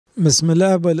بسم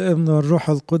الله والابن والروح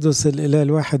القدس الإله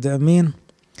الواحد أمين.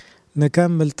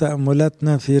 نكمل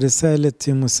تأملاتنا في رسالة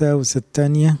تيموثاوس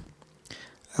الثانية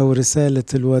أو رسالة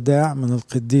الوداع من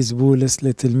القديس بولس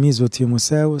لتلميذه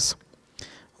تيموثاوس،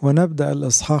 ونبدأ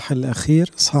الإصحاح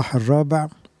الأخير إصحاح الرابع،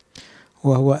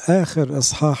 وهو آخر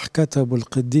إصحاح كتبه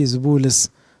القديس بولس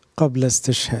قبل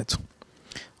استشهاده،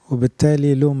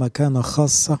 وبالتالي له مكانة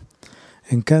خاصة.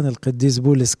 إن كان القديس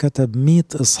بولس كتب 100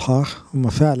 إصحاح، هم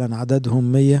فعلا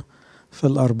عددهم 100 في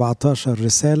 14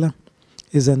 رسالة،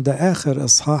 إذن ده آخر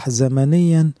إصحاح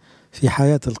زمنيا في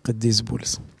حياة القديس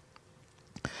بولس.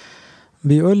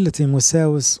 بيقول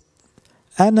لتيموثاوس: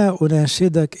 أنا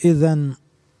أناشدك إذن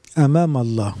أمام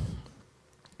الله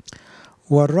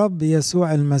والرب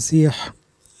يسوع المسيح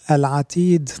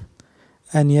العتيد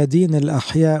أن يدين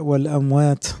الأحياء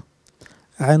والأموات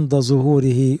عند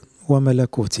ظهوره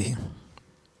وملكوته.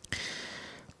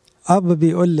 أب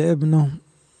بيقول لابنه: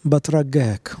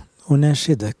 بترجاك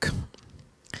أناشدك.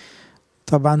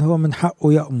 طبعا هو من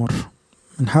حقه يأمر،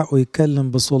 من حقه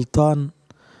يتكلم بسلطان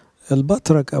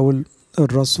البطرك أو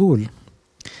الرسول،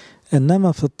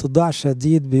 إنما في اتضاع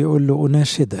شديد بيقول له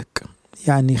أناشدك،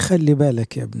 يعني خلي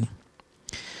بالك يا ابني.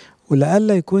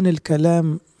 ولألا يكون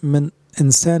الكلام من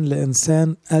إنسان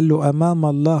لإنسان، قال له أمام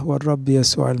الله والرب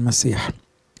يسوع المسيح.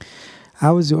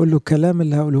 عاوز يقول له الكلام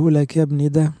اللي هقوله لك يا ابني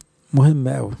ده مهم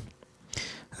أوي،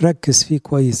 ركز فيه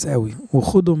كويس أوي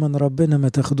وخده من ربنا، ما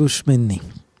تاخدوش مني.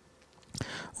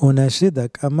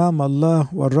 أناشدك أمام الله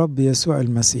والرب يسوع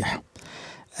المسيح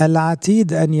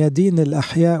العتيد أن يدين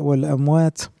الأحياء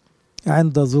والأموات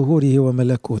عند ظهوره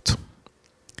وملكوته.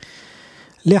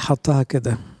 ليه حطها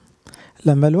كده؟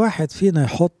 لما الواحد فينا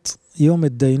يحط يوم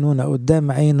الدينونة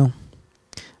قدام عينه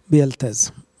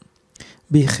بيلتزم،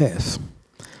 بيخاف،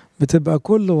 بتبقى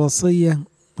كل وصية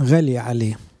غالية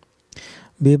عليه،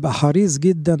 بيبقى حريص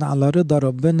جدا على رضا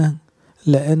ربنا،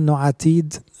 لأنه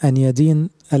عتيد أن يدين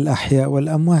الأحياء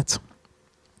والأموات.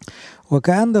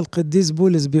 وكأن القديس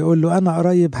بولس بيقول له: أنا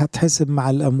قريب هتحسب مع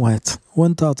الأموات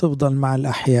وانت هتفضل مع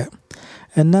الأحياء،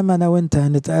 إنما أنا وانت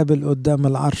هنتقابل قدام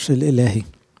العرش الإلهي.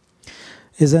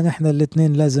 إذن احنا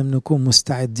الاتنين لازم نكون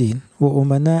مستعدين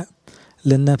وأمناء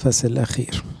للنفس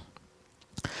الأخير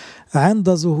عند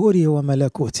ظهوره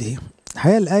وملكوته.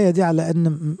 الحقيقة الآية دي على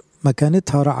أن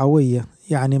مكانتها رعوية،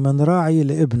 يعني من راعي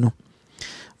لابنه،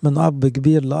 من أب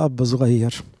كبير لأب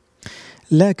صغير،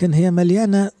 لكن هي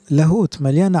مليانة لاهوت،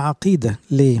 مليانة عقيدة.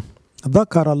 ليه؟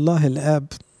 ذكر الله الآب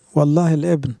والله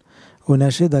الابن،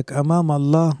 أناشدك أمام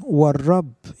الله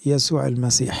والرب يسوع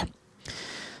المسيح.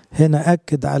 هنا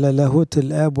أكد على لاهوت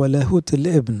الآب ولاهوت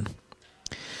الابن.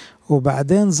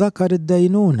 وبعدين ذكر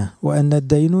الدينونة، وأن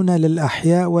الدينونة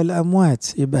للأحياء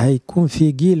والأموات، يبقى هيكون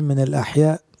في جيل من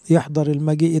الأحياء يحضر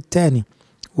المجيء الثاني،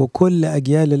 وكل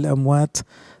أجيال الأموات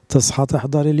تصحى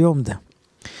تحضر اليوم ده.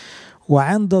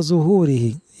 وعند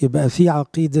ظهوره يبقى في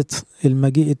عقيدة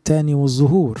المجيء الثاني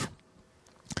والظهور.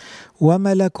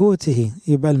 وملكوته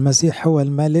يبقى المسيح هو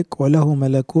الملك وله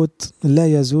ملكوت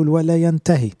لا يزول ولا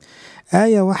ينتهي.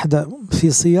 آية واحدة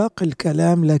في سياق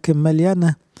الكلام، لكن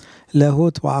مليانة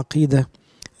لاهوت وعقيدة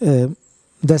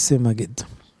دسمة جدا.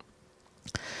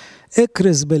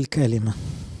 اكرز بالكلمة،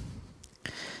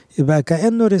 يبقى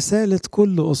كأنه رسالة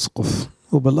كل أسقف،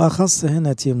 وبالأخص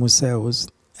هنا تيموثاوس،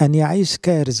 أن يعيش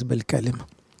كارز بالكلمة.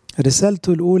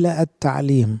 رسالته الأولى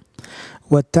التعليم،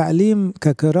 والتعليم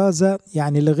ككرازة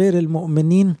يعني لغير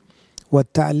المؤمنين،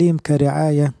 والتعليم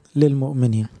كرعاية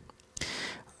للمؤمنين.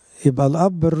 يبقى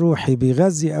الأب الروحي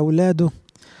بيغذي أولاده،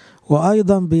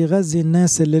 وأيضا بيغذي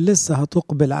الناس اللي لسه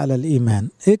هتقبل على الإيمان.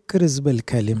 اكرز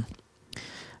بالكلمة.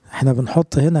 احنا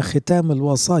بنحط هنا ختام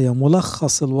الوصايا،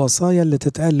 ملخص الوصايا اللي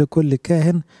تتقال لكل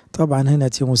كاهن، طبعا هنا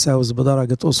تيموثاوس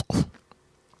بدرجة أسقف.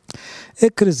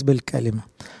 اكرز بالكلمة،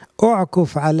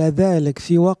 اعكف على ذلك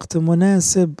في وقت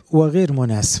مناسب وغير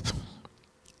مناسب.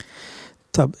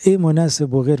 طب ايه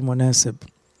مناسب وغير مناسب؟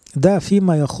 ده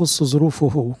فيما يخص ظروفه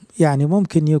هو. يعني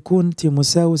ممكن يكون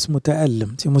تيموثاوس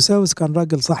متألم، تيموثاوس كان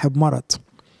راجل صاحب مرض،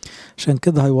 عشان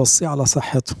كده هيوصي على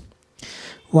صحته،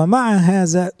 ومع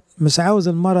هذا مش عاوز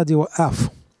المرض يوقفه،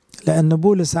 لأن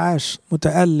بولس عاش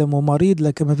متألم ومريض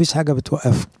لكن ما فيش حاجة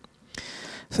بتوقفه.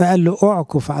 فقال له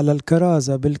اعكف على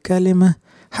الكرازة بالكلمة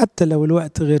حتى لو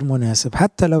الوقت غير مناسب،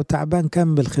 حتى لو تعبان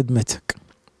كمل خدمتك.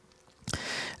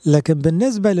 لكن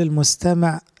بالنسبة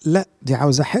للمستمع لا، دي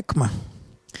عاوزة حكمة،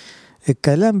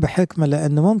 الكلام بحكمة،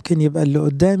 لأن ممكن يبقى اللي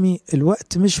قدامي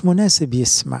الوقت مش مناسب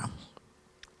يسمع.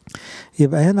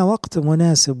 يبقى هنا وقت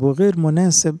مناسب وغير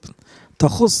مناسب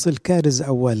تخص الكارز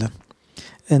أولا،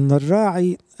 إن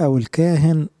الراعي أو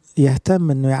الكاهن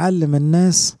يهتم إنه يعلم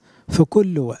الناس في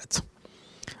كل وقت.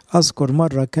 أذكر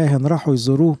مرة كاهن راحوا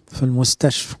يزوروه في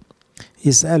المستشفى،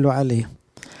 يسألوا عليه،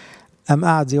 أم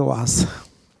قعد يوعظ،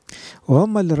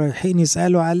 وهم اللي رايحين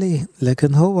يسألوا عليه،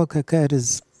 لكن هو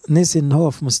ككارز نسي إن هو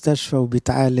في مستشفى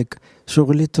وبيتعالج،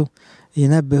 شغلته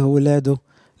ينبه ولاده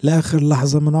لآخر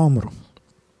لحظة من عمره.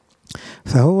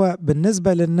 فهو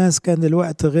بالنسبة للناس كان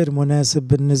الوقت غير مناسب،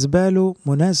 بالنسبة له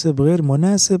مناسب غير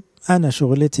مناسب، أنا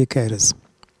شغلتي كارز.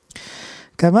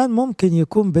 كمان ممكن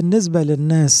يكون بالنسبة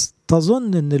للناس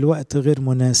تظن أن الوقت غير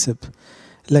مناسب،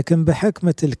 لكن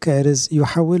بحكمة الكارز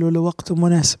يحوله لوقت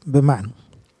مناسب. بمعنى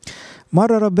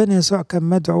مرة ربنا يسوع كان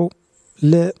مدعو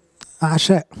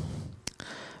لعشاء،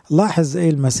 لاحظ ايه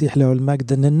المسيح له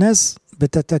المجد، ان الناس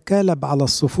بتتكالب على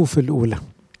الصفوف الأولى،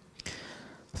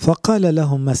 فقال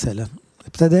لهم مثلا،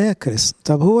 ابتدى يكرس،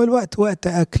 طب هو الوقت وقت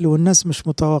أكل والناس مش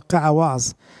متوقعة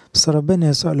وعظ، بس ربنا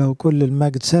يسوع له كل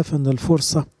المجد شاف ان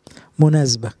الفرصة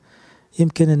مناسبة،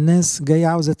 يمكن الناس جاية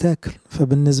عاوزة تاكل،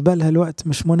 فبالنسبة لها الوقت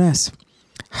مش مناسب،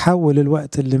 حول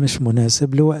الوقت اللي مش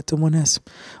مناسب لوقت مناسب،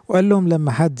 وقال لهم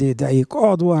لما حد يدعيك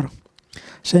اقعد ورا،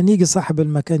 عشان يجي صاحب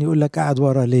المكان يقول لك قاعد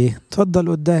ورا ليه،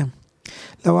 تفضل قدام.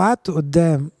 لو قعدت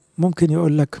قدام ممكن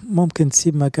يقول لك ممكن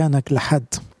تسيب مكانك لحد،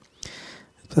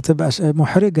 فتبقى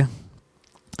محرجة.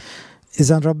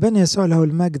 إذا ربنا يسوع له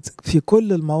المجد في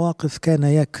كل المواقف كان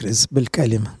يكرز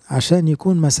بالكلمة عشان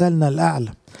يكون مثلنا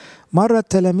الأعلى. مرة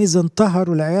التلاميذ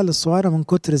انتهروا العيال الصغيرة من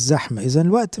كتر الزحمة، إذا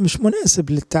الوقت مش مناسب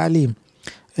للتعليم،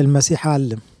 المسيح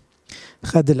علم،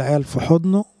 خد العيال في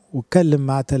حضنه واتكلم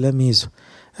مع تلاميذه،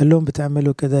 قال لهم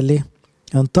بتعملوا كده ليه؟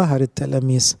 انتهر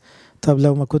التلاميذ، طب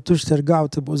لو ما كنتوش ترجعوا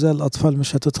تبقوا زي الأطفال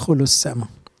مش هتدخلوا السماء.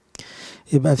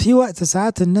 يبقى في وقت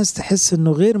ساعات الناس تحس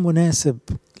انه غير مناسب،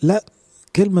 لا،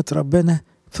 كلمة ربنا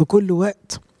في كل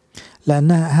وقت،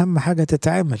 لأنها أهم حاجة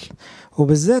تتعمل،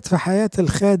 وبالذات في حياة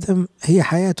الخادم هي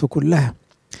حياته كلها.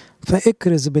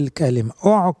 فاكرز بالكلمة،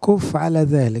 اعكف على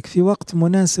ذلك في وقت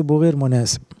مناسب وغير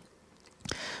مناسب.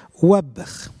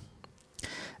 وبخ،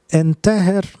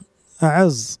 انتهر،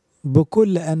 عظ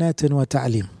بكل أناة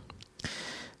وتعليم.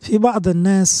 في بعض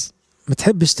الناس ما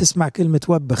تحبش تسمع كلمة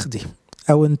وبخ دي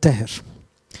أو انتهر،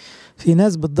 في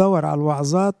ناس بتدور على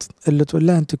الوعظات اللي تقول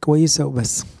لها انت كويسة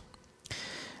وبس.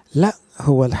 لا،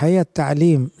 هو الحقيقة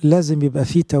التعليم لازم يبقى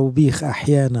فيه توبيخ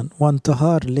أحيانا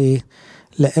وانتهار. ليه؟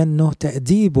 لأنه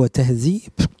تأديب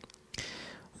وتهذيب،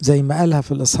 زي ما قالها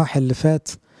في الإصحاح اللي فات،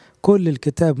 كل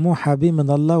الكتاب موحى به من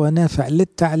الله ونافع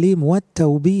للتعليم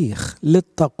والتوبيخ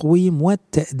للتقويم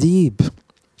والتأديب.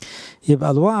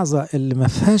 يبقى الوعظة اللي ما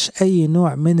فيهاش أي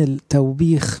نوع من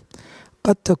التوبيخ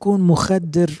قد تكون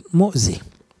مخدر مؤذي،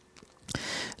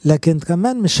 لكن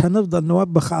كمان مش هنفضل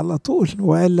نوبخ على طول،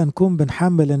 وإلا نكون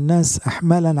بنحمل الناس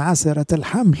أحمالا عسرة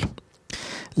الحمل.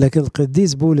 لكن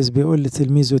القديس بولس بيقول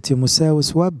لتلميذه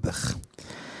تيموثاوس وبخ،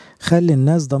 خلي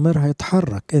الناس ضميرها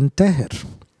يتحرك، انتهر،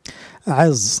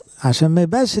 عظ، عشان ما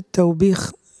يبقاش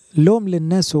التوبيخ لوم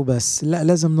للناس وبس، لا،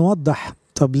 لازم نوضح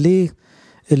طب ليه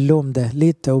اللوم ده، ليه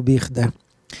التوبيخ ده،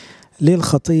 ليه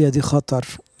الخطية دي خطر،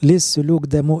 ليه السلوك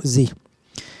ده مؤذي.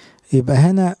 يبقى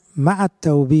هنا مع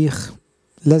التوبيخ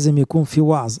لازم يكون في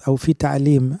وعظ أو في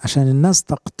تعليم عشان الناس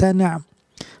تقتنع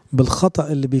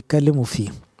بالخطأ اللي بيتكلموا فيه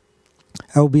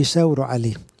أو بيشاوروا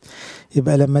عليه.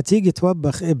 يبقى لما تيجي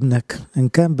توبخ ابنك إن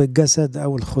كان بالجسد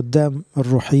أو الخدام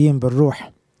الروحيين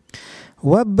بالروح،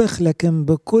 وبخ لكن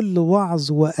بكل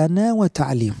وعظ وأناة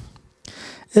وتعليم.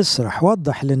 اشرح،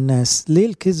 وضح للناس ليه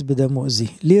الكذب ده مؤذي،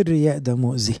 ليه الرياء ده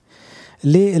مؤذي،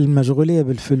 ليه المشغولية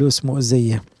بالفلوس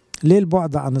مؤذية، ليه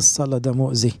البعد عن الصلاة ده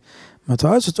مؤذي. ما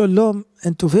تقعدش تقول لهم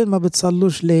انتوا فين ما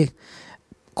بتصلوش ليه،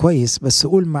 كويس، بس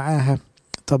قول معاها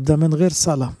طب ده من غير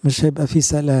صلاة مش هيبقى فيه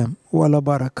سلام ولا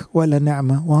بركة ولا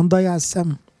نعمة، وهنضيع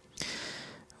السماء،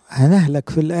 هنهلك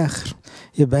في الآخر.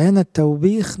 يبقى هنا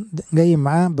التوبيخ جاي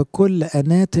معاه بكل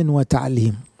أناة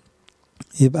وتعليم،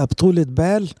 يبقى بطولة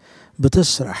بال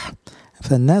بتشرح،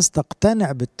 فالناس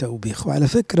تقتنع بالتوبيخ. وعلى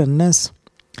فكرة الناس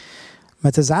ما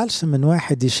تزعلش من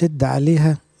واحد يشد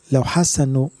عليها لو حس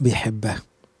انه بيحبها.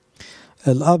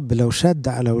 الأب لو شد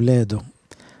على أولاده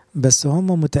بس هم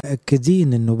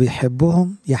متأكدين انه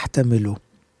بيحبهم يحتملوا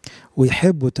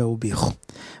ويحبوا توبيخه،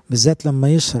 بالذات لما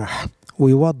يشرح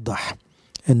ويوضح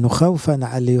انه خوفا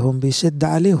عليهم بيشد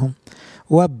عليهم.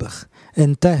 وبخ،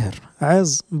 انتهر،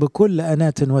 عظ بكل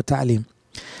أناة وتعليم،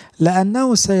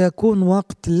 لأنه سيكون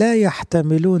وقت لا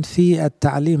يحتملون فيه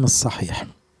التعليم الصحيح،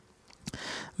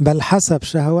 بل حسب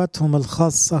شهواتهم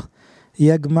الخاصة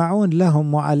يجمعون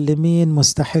لهم معلمين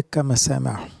مستحق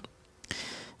مسامعهم.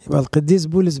 يبقى القديس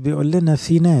بولس بيقول لنا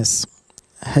في ناس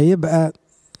هيبقى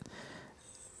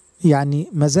يعني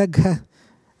مزاجها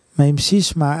ما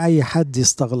يمشيش مع أي حد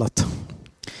يستغلط،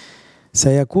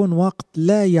 سيكون وقت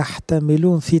لا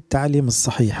يحتملون فيه التعليم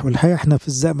الصحيح. والحقيقة احنا في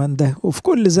الزمن ده وفي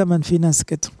كل زمن في ناس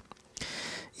كده،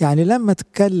 يعني لما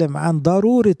تتكلم عن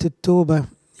ضرورة التوبة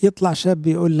يطلع شاب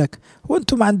يقول لك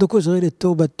وانتم ما عندكوش غير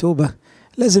التوبة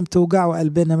لازم توجعوا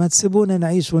قلبنا، ما تسيبونا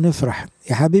نعيش ونفرح.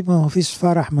 يا حبيبي ما فيش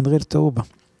فرح من غير توبة،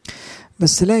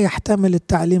 بس لا يحتمل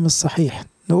التعليم الصحيح.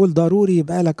 نقول ضروري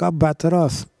يبقى لك أب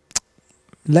اعتراف،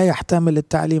 لا يحتمل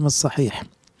التعليم الصحيح.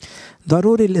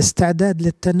 ضروري الاستعداد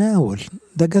للتناول،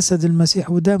 ده جسد المسيح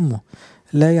ودمه،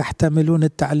 لا يحتملون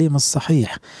التعليم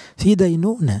الصحيح. في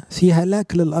دينونة، في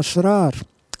هلاك للأشرار،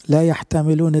 لا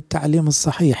يحتملون التعليم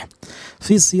الصحيح.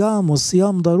 في صيام،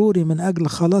 والصيام ضروري من أجل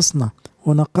خلاصنا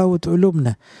ونقاوة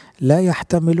قلوبنا، لا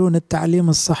يحتملون التعليم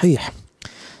الصحيح.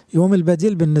 يوم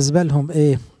البديل بالنسبة لهم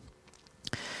إيه؟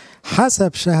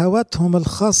 حسب شهواتهم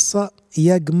الخاصة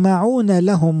يجمعون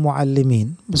لهم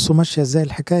معلمين. بصوا ماشية ازاي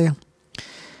الحكاية.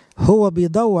 هو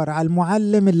بيدور على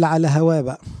المعلم اللي على هواه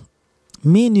بقى،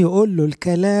 مين يقول له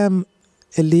الكلام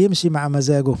اللي يمشي مع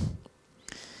مزاجه.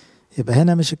 يبقى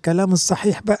هنا مش الكلام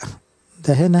الصحيح بقى،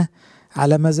 ده هنا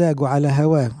على مزاجه على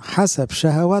هواه. حسب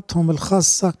شهواتهم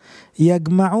الخاصة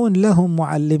يجمعون لهم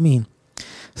معلمين.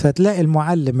 فتلاقي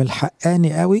المعلم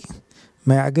الحقاني قوي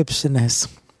ما يعجبش الناس.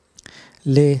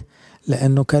 ليه؟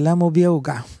 لأنه كلامه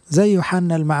بيوجع، زي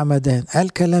يوحنا المعمدان قال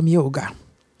كلام يوجع.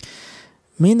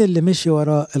 مين اللي مشي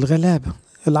وراء؟ الغلابة،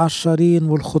 العشارين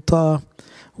والخطاة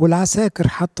والعساكر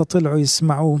حتى طلعوا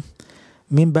يسمعوه.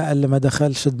 مين بقى اللي ما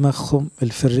دخلش دماغهم؟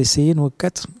 الفريسيين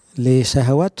والكتب. ليه؟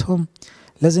 شهواتهم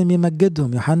لازم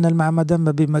يمجدهم. يوحنا المعمدان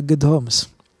ما بيمجدهمش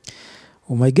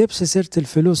وما يجيبش سيرة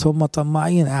الفلوس، هم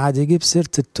طماعين، قاعد يجيب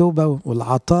سيرة التوبة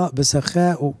والعطاء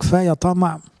بسخاء وكفاية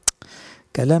طمع،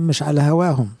 كلام مش على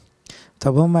هواهم.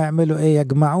 طب هم يعملوا ايه؟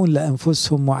 يجمعون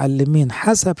لأنفسهم معلمين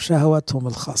حسب شهواتهم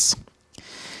الخاصة.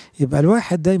 يبقى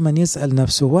الواحد دايما يسأل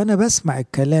نفسه، وانا بسمع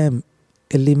الكلام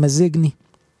اللي يمزجني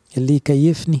اللي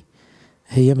يكيفني؟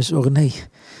 هي مش أغنية،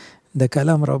 ده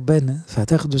كلام ربنا،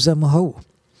 فتاخده زي ما هو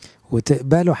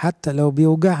وتقبله حتى لو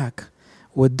بيوجعك.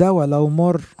 والدواء لو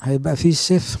مر هيبقى فيه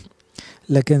الشفا.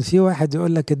 لكن في واحد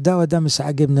يقول لك الدواء ده مش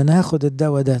عاجبني انا هاخد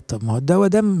الدواء ده. طب ما هو الدواء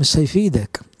ده مش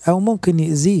هيفيدك او ممكن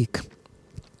يأذيك.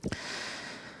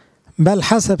 بل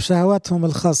حسب شهواتهم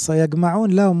الخاصة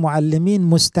يجمعون لهم معلمين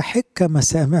مستحق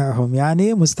مسامعهم. يعني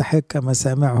ايه مستحق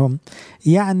مسامعهم؟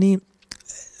 يعني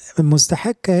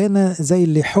مستحق هنا زي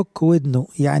اللي يحك ودنه،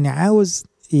 يعني عاوز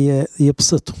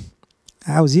يبسطه،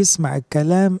 عاوز يسمع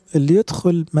الكلام اللي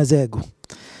يدخل مزاجه.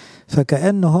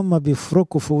 فكأنه هم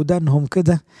بيفركوا في ودانهم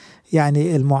كده،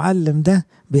 يعني المعلم ده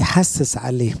بيحسس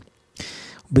عليه،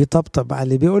 بيطبطب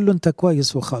عليه، بيقول له انت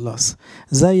كويس وخلاص.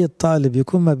 زي الطالب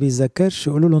يكون ما بيذاكرش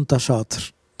يقولوا له انت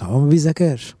شاطر، هو ما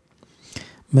بيذاكرش،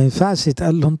 ما ينفعش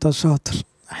يتقال له انت شاطر،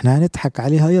 احنا هنضحك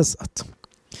عليه هيسقط.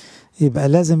 يبقى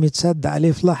لازم يتشد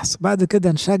عليه في لحظة، بعد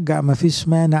كده نشجع ما فيش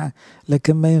مانع،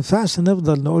 لكن ما ينفعش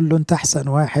نفضل نقول له انت احسن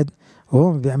واحد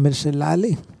وهو ما بيعملش اللي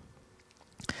عليه.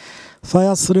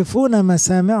 فيصرفون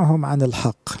مسامعهم عن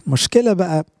الحق. مشكلة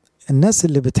بقى الناس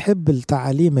اللي بتحب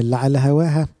التعاليم اللي على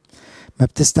هواها ما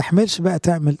بتستحملش بقى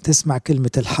تسمع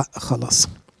كلمة الحق. خلاص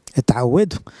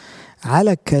اتعودوا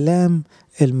على الكلام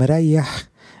المريح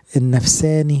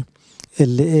النفساني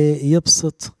اللي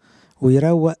يبسط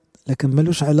ويروق، لكن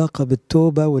ملوش علاقة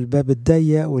بالتوبة والباب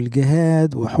الضيق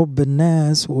والجهاد وحب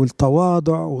الناس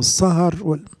والتواضع والسهر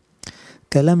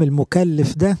والكلام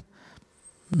المكلف ده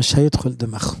مش هيدخل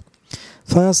دماغهم.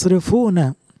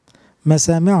 فيصرفون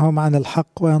مسامعهم عن الحق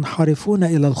وينحرفون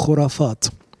إلى الخرافات.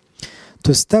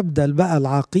 تستبدل بقى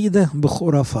العقيدة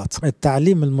بخرافات.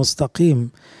 التعليم المستقيم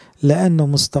لأنه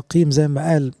مستقيم زي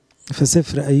ما قال في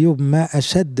سفر أيوب، ما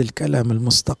أشد الكلام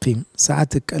المستقيم.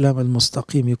 ساعات الكلام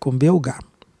المستقيم يكون بيوجع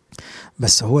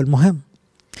بس هو المهم.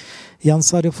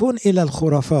 ينصرفون إلى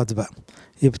الخرافات بقى،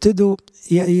 يبتدوا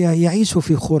يعيشوا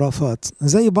في خرافات.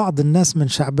 زي بعض الناس من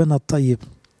شعبنا الطيب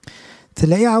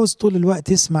تلاقيه عاوز طول الوقت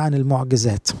يسمع عن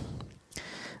المعجزات.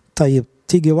 طيب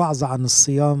تيجي وعظة عن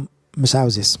الصيام مش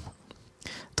عاوز يسمع،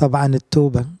 طبعا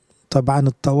التوبة، طبعا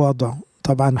التواضع،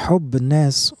 طبعا حب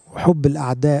الناس وحب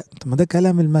الأعداء. ما ده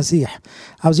كلام المسيح.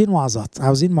 عاوزين وعظات،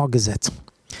 عاوزين معجزات،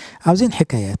 عاوزين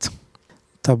حكايات.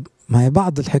 طب ما هي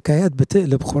بعض الحكايات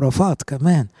بتقلب خرافات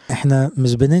كمان. احنا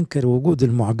مش بننكر وجود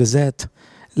المعجزات،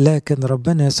 لكن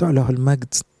ربنا يسوع له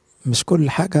المجد مش كل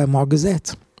حاجة معجزات.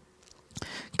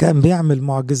 كان بيعمل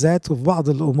معجزات وفي بعض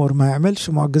الأمور ما يعملش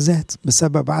معجزات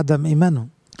بسبب عدم إيمانه.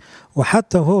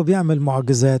 وحتى وهو بيعمل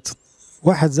معجزات،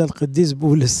 واحد زي القديس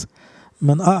بولس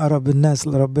من أقرب الناس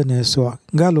لربنا يسوع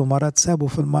قالوا مرض، سابه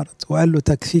في المرض وقال له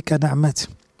تكفيك نعمتي.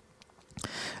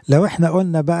 لو احنا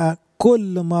قلنا بقى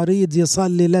كل مريض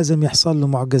يصلي لازم يحصل له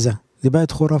معجزة، دي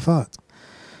بقت خرافات،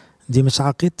 دي مش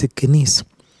عقيدة الكنيسة.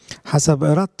 حسب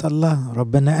إرادة الله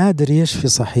ربنا قادر يشفي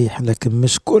صحيح، لكن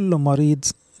مش كل مريض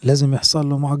لازم يحصل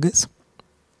له معجزة.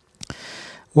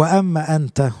 وأما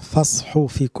أنت فاصحو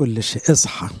في كل شيء،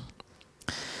 اصحى.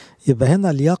 يبقى هنا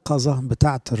اليقظة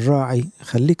بتاعت الراعي،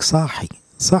 خليك صاحي.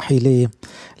 صاحي ليه؟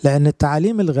 لأن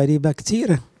التعاليم الغريبة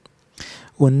كتيرة،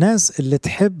 والناس اللي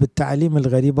تحب التعاليم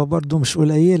الغريبة برضو مش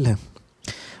قليلة،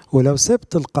 ولو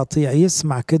سبت القطيع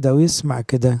يسمع كده ويسمع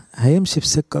كده هيمشي في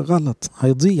سكة غلط،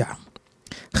 هيضيع.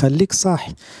 خليك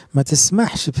صاحي، ما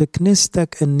تسمحش في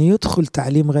كنيستك ان يدخل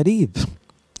تعليم غريب.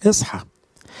 اصحى.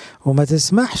 وما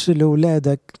تسمحش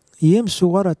لأولادك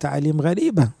يمشوا ورا تعليم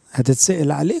غريبة،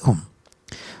 هتتسأل عليهم.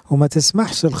 وما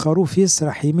تسمحش الخروف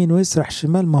يسرح يمين ويسرح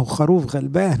شمال، ما هو خروف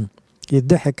غلبان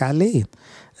يضحك عليه.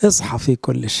 اصحى في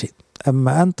كل شيء.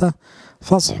 أما أنت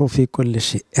فاصحوا في كل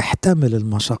شيء، احتمل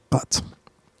المشقات.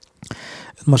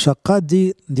 المشقات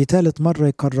دي ثالث مرة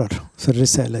يكرر في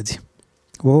الرسالة دي،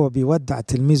 وهو بيودع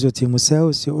تلميذه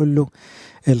تيموثاوس يقول له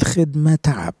الخدمة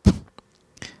تعب،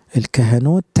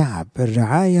 الكهنوت تعب،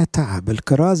 الرعاية تعب،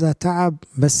 الكرازة تعب،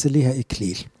 بس ليها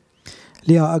إكليل،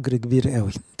 ليها أجر كبير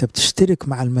قوي. انت بتشترك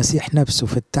مع المسيح نفسه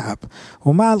في التعب،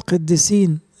 ومع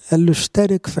القديسين قال له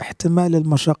اشترك في احتمال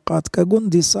المشقات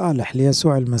كجندي صالح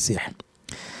ليسوع المسيح.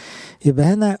 يبقى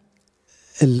هنا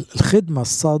الخدمة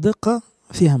الصادقة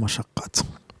فيها مشقات.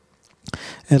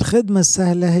 الخدمة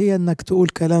السهلة هي انك تقول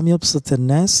كلام يبسط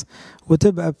الناس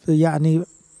وتبقى يعني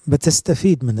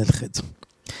بتستفيد من الخدمة،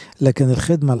 لكن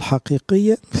الخدمة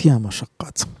الحقيقية فيها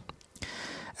مشقات.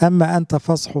 أما أنت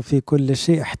فاصحوا في كل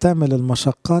شيء، احتمل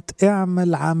المشقات،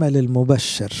 اعمل عمل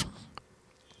المبشر.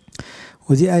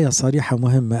 ودي آية صريحة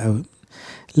مهمة أوي،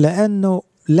 لأنه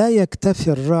لا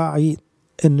يكتفي الراعي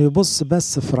أنه يبص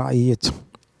بس في رعيته.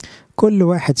 كل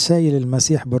واحد شايل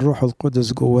المسيح بالروح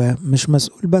القدس جواه، مش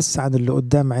مسؤول بس عن اللي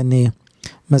قدام عينيه،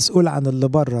 مسؤول عن اللي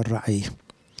بره الرعية.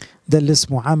 ده اللي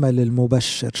اسمه عمل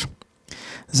المبشر.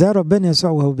 زي ربنا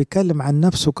يسوع وهو بيتكلم عن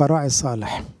نفسه كراعي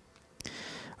صالح.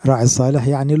 راعي صالح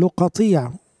يعني له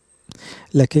قطيع،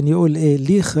 لكن يقول ايه؟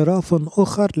 لي خراف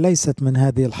اخر ليست من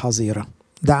هذه الحظيرة.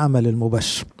 ده عمل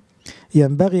المبشر.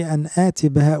 ينبغي ان اتي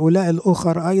بهؤلاء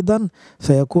الاخر ايضا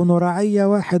فيكون رعية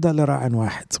واحدة لراع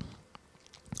واحد.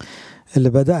 اللي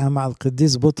بدأها مع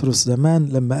القديس بطرس زمان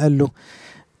لما قال له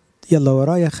يلا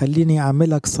ورايا خليني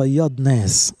اعملك صياد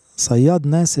ناس. صياد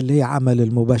ناس اللي هي عمل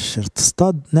المبشر،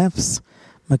 تصطاد نفس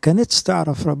ما كانتش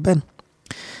تعرف ربنا.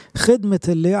 خدمة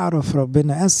اللي يعرف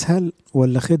ربنا أسهل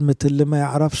ولا خدمة اللي ما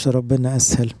يعرفش ربنا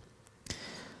أسهل؟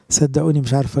 صدقوني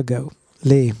مش عارف أجاوب.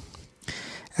 ليه؟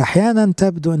 أحيانا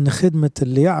تبدو أن خدمة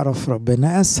اللي يعرف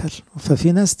ربنا أسهل،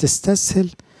 ففي ناس تستسهل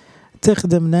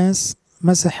تخدم ناس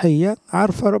مسيحية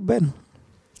عارفة ربنا،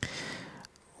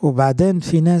 وبعدين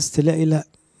في ناس تلاقي لا،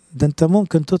 ده أنت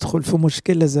ممكن تدخل في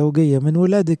مشكلة زوجية من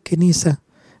ولاد الكنيسة،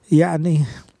 يعني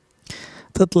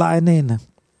تطلع عينينا،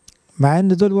 مع ان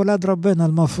دول ولاد ربنا.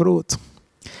 المفروض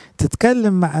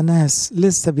تتكلم مع ناس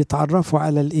لسه بيتعرفوا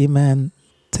على الإيمان،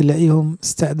 تلاقيهم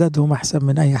استعدادهم أحسن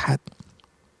من أي حد.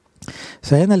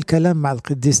 فهنا الكلام مع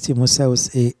القديس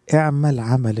تيموثاوس ايه؟ اعمل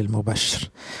عمل المبشر.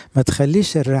 ما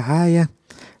تخليش الرعاية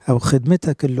أو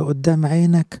خدمتك اللي قدام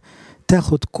عينك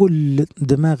تاخد كل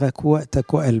دماغك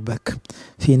ووقتك وقلبك.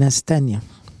 في ناس تانية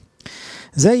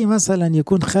زي مثلا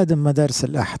يكون خادم مدارس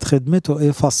الأحد، خدمته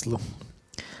ايه؟ فصله.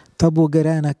 طب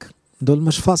وجيرانك دول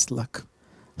مش فصلك،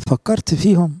 فكرت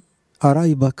فيهم؟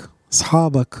 قرايبك،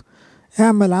 اصحابك،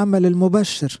 اعمل عمل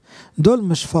المبشر. دول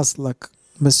مش فصلك،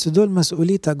 بس دول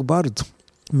مسؤوليتك برضه.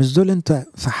 مش دول انت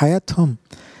في حياتهم؟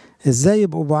 ازاي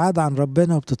يبقوا بعاد عن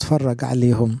ربنا وبتتفرج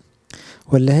عليهم؟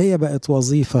 ولا هي بقت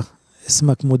وظيفة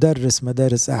اسمك مدرس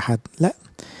مدارس أحد؟ لا،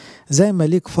 زي ما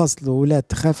ليك فصل وولاد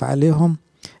تخاف عليهم،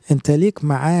 انت ليك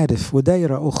معارف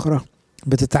ودايرة أخرى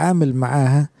بتتعامل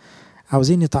معاها،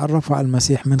 عاوزين يتعرفوا على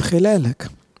المسيح من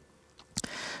خلالك.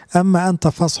 أما أنت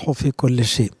فاصحوا في كل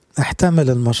شيء، احتمل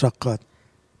المشقات،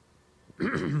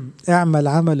 اعمل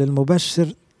عمل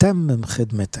المبشر، تمم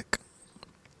خدمتك.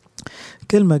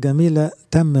 كلمة جميلة،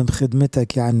 تمم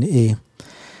خدمتك. يعني ايه؟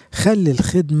 خلي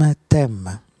الخدمة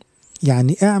تامة،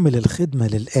 يعني اعمل الخدمة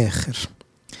للآخر،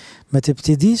 ما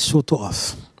تبتديش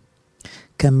وتقف،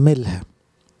 كملها.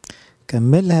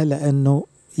 كملها لأنه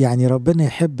يعني ربنا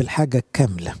يحب الحاجة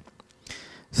الكاملة،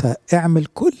 فاعمل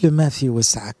كل ما في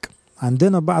وسعك.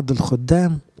 عندنا بعض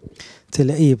الخدام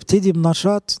تلاقيه يبتدي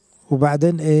بنشاط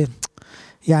وبعدين ايه؟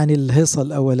 يعني الهيصة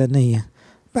الأولانية،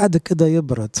 بعد كده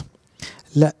يبرد.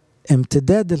 لا،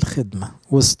 امتداد الخدمة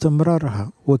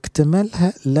واستمرارها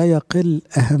واكتمالها لا يقل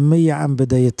أهمية عن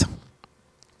بدايتها.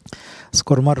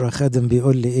 اذكر مرة خادم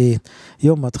بيقول لي ايه؟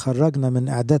 يوم ما تخرجنا من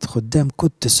اعداد خدام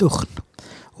كنت سخن،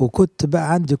 وكنت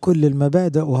بقى عندي كل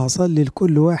المبادئ وهصلي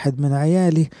لكل واحد من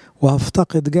عيالي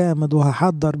وهفتقد جامد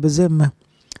وهحضر بذمة.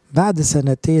 بعد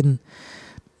سنتين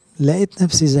لقيت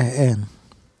نفسي زهقان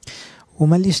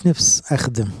ومليش نفس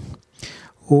أخدم.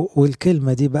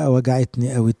 والكلمة دي بقى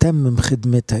وجعتني قوي، تمم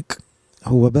خدمتك.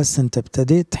 هو بس انت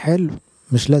ابتديت حلو،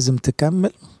 مش لازم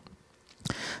تكمل.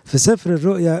 في سفر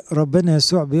الرؤيا ربنا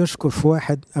يسوع بيشكر في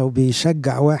واحد أو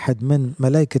بيشجع واحد من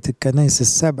ملائكة الكنائس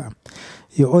السبع،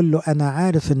 يقول له أنا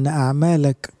عارف أن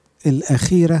أعمالك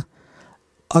الأخيرة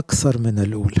أكثر من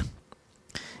الأولى.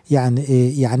 يعني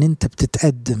إيه؟ يعني أنت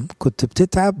بتتقدم، كنت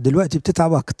بتتعب دلوقتي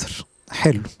بتتعب أكتر.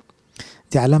 حلو،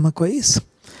 دي علامة كويسة،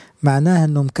 معناها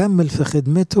أنه مكمل في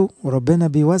خدمته وربنا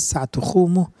بيوسع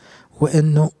تخومه،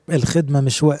 وأنه الخدمة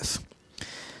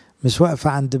مش واقفة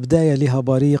عند بداية ليها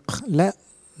بريق، لا،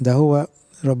 ده هو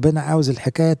ربنا عاوز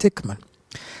الحكاية تكمل.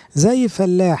 زي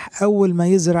فلاح أول ما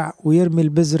يزرع ويرمي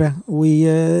البذرة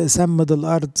ويسمد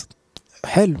الأرض،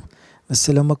 حلو، بس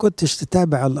لو ما كنتش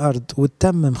تتابع الأرض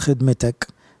وتتمم خدمتك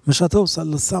مش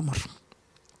هتوصل للثمر.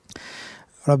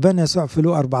 ربنا يسوع في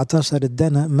لوقا 14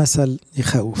 ادانا مثل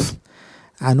يخوف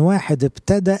عن واحد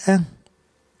ابتدأ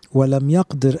ولم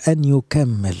يقدر أن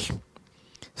يكمل،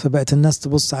 فبقت الناس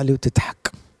تبص عليه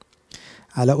وتضحك.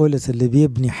 على قولة اللي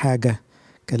بيبني حاجة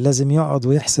كان لازم يقعد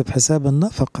ويحسب حساب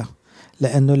النفقة،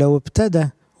 لأنه لو ابتدى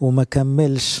وما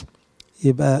كملش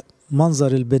يبقى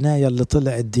منظر البناية اللي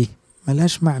طلعت دي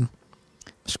ملهاش معنى،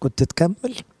 مش كنت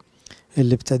تكمل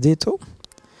اللي ابتديته.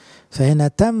 فهنا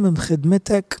تمم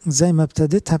خدمتك زي ما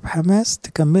ابتديتها بحماس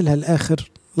تكملها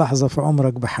لآخر لحظة في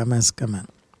عمرك بحماس كمان.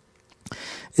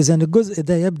 إذن الجزء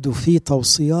ده يبدو فيه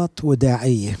توصيات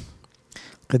وداعية.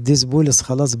 قديس بولس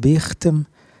خلاص بيختم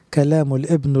كلامه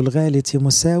لابنه الغالي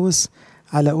تيموثاوس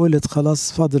على قولة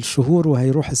خلاص فاضل شهور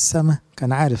وهيروح السماء،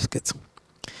 كان عارف كده،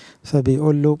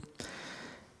 فبيقول له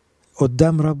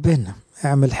قدام ربنا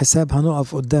اعمل حساب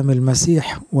هنقف قدام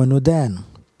المسيح وندان،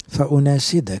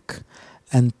 فأناشدك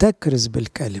أن تكرز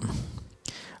بالكلمة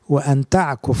وأن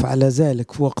تعكف على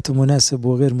ذلك في وقت مناسب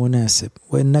وغير مناسب،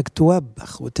 وإنك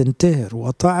توبخ وتنتهر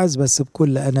وتعظ بس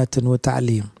بكل أناة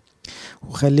وتعليم.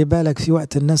 وخلي بالك في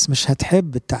وقت الناس مش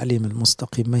هتحب التعليم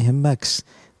المستقيم، ما يهمكش،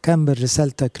 كمل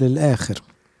رسالتك للآخر،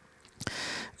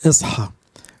 اصحى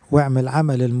واعمل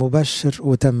عمل المبشر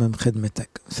وتمم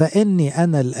خدمتك. فإني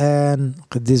أنا الآن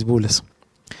قديس بولس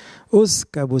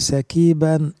أسكب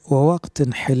سكيبا ووقت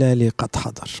انحلالي قد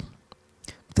حضر.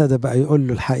 ابتدى بقى يقول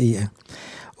له الحقيقة.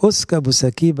 أسكب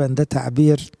سكيبا ده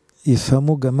تعبير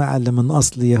يفهموه جماعة اللي من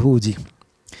أصل يهودي،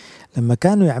 لما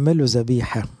كانوا يعملوا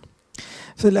ذبيحة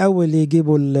في الأول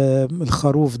يجيبوا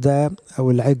الخروف ده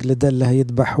أو العجل ده اللي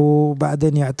هيذبحوه،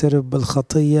 وبعدين يعترف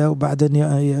بالخطية، وبعدين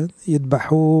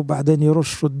يذبحوه، وبعدين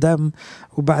يرشوا الدم،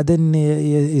 وبعدين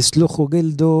يسلخوا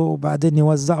جلده، وبعدين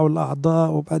يوزعوا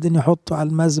الأعضاء، وبعدين يحطوا على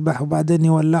المذبح، وبعدين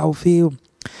يولعوا فيه.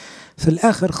 في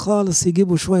الآخر خالص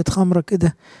يجيبوا شوية خمرة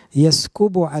كده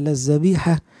يسكبوا على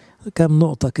الذبيحة كم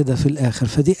نقطة كده في الآخر،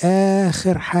 فدي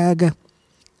آخر حاجة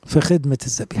في خدمة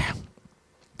الذبيحة.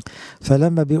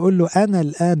 فلما بيقول له أنا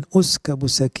الآن أسكب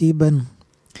سكيبا،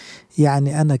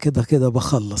 يعني أنا كده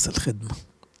بخلص الخدمة،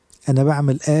 أنا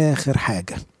بعمل آخر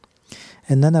حاجة،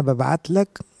 إن أنا ببعت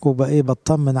لك وبقى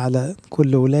بطمن على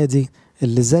كل ولادي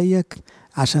اللي زيك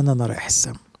عشان أنا رايح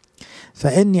السما.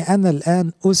 فإني أنا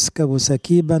الآن أسكب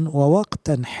سكيبا ووقت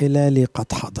انحلالي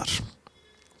قد حضر.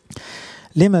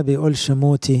 لما بيقولش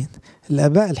موتي؟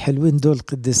 الآباء الحلوين دول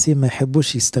قديسين ما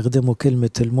يحبوش يستخدموا كلمة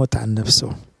الموت عن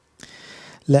نفسه،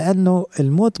 لأنه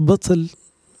الموت بطل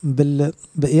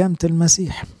بقيامة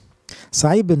المسيح.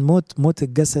 صعيب نموت موت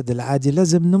الجسد العادي،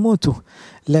 لازم نموته،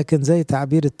 لكن زي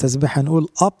تعبير التسبيحة نقول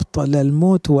أبطل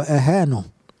الموت وأهانه.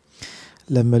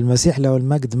 لما المسيح له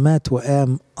المجد مات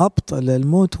وقام أبطل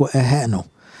الموت وأهانه،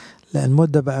 لأن الموت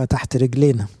ده بقى تحت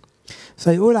رجلينا.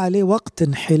 فيقول عليه وقت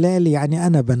انحلال، يعني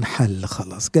أنا بنحل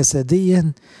خلاص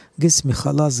جسديا، جسمي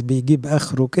خلاص بيجيب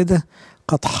آخره كده،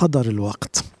 قد حضر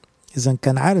الوقت. إذن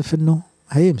كان عارف أنه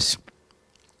هيمشي.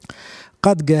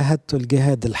 قد جاهدت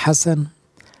الجهاد الحسن،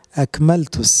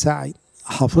 أكملت السعي،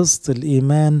 حفظت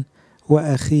الإيمان،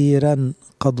 وأخيرا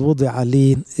قد وضع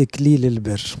لي إكليل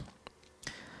البر.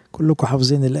 كلكم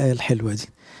حافظين الآية الحلوة دي،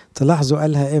 تلاحظوا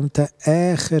قالها إمتى؟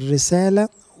 آخر رسالة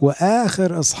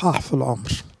وآخر إصحاح في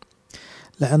العمر.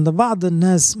 لأن بعض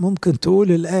الناس ممكن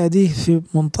تقول الآية دي في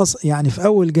منتصف، يعني في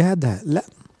أول جهادها، لا،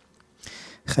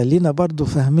 خلينا برضو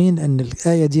فاهمين أن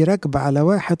الآية دي راكبة على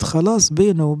واحد خلاص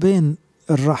بينه وبين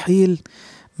الرحيل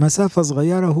مسافة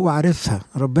صغيرة، هو عارفها،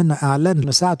 ربنا أعلن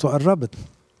له ساعته قربت.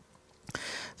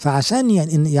 فعشان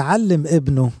يعني يعلم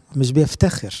ابنه مش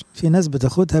بيفتخر، في ناس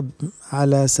بتاخدها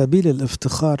على سبيل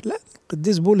الافتخار، لا،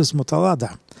 قديس بولس متواضع،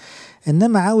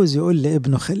 إنما عاوز يقول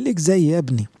لابنه خليك زي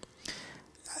ابني،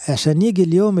 عشان يجي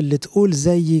اليوم اللي تقول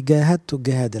زي جاهدت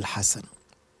الجهاد الحسن.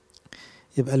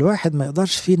 يبقى الواحد ما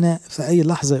يقدرش فينا في أي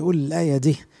لحظة يقول الآية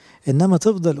دي، إنما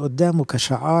تفضل قدامه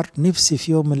كشعار. نفسي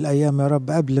في يوم من الأيام يا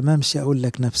رب قبل ما أمشي أقول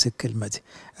لك نفس الكلمة دي،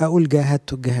 أقول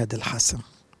جاهدت الجهاد الحسن.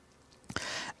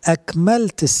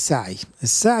 أكملت السعي.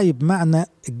 السعي بمعنى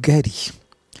الجري،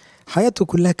 حياته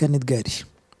كلها كانت جري،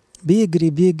 بيجري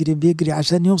بيجري بيجري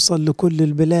عشان يوصل لكل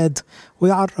البلاد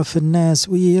ويعرف الناس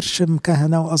ويرشم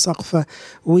كهنة وأساقفة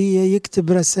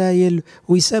ويكتب رسائل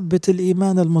ويثبت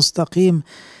الإيمان المستقيم.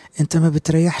 أنت ما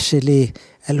بتريحش ليه؟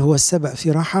 قال هو السبق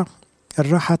في راحة؟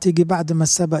 الراحة تيجي بعد ما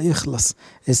السبق يخلص.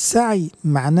 السعي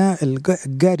معناه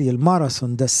الجري،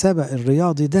 الماراثون ده، السبق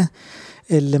الرياضي ده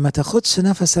اللي ما تاخدش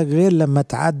نفسك غير لما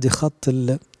تعدي خط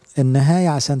النهاية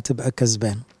عشان تبقى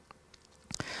كسبان.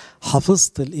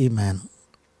 حفظت الإيمان.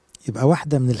 يبقى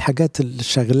واحدة من الحاجات اللي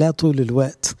شغلاه طول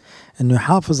الوقت انه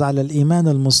يحافظ على الإيمان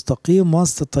المستقيم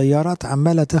وسط التيارات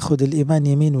عمالة تاخد الإيمان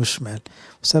يمين وشمال.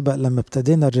 وسبق لما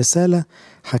ابتدينا الرسالة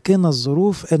حكينا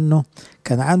الظروف انه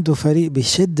كان عنده فريق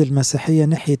بيشد المسيحية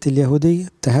ناحية اليهودية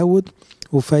التهود،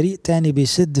 وفريق تاني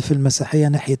بيشد في المسيحية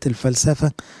ناحية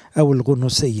الفلسفة أو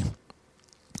الغنوصية.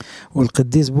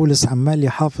 والقديس بولس عمال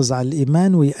يحافظ على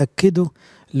الإيمان ويأكده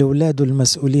لأولاده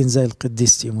المسؤولين زي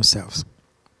القديس تيموثاوس.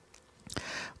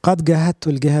 قد جاهدت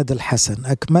الجهاد الحسن،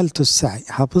 أكملت السعي،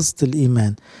 حفظت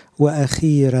الإيمان،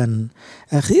 وأخيرا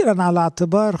على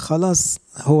اعتبار خلاص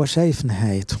هو شايف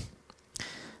نهايته،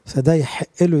 فده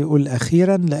يحق له يقول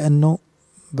أخيرا لأنه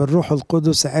بالروح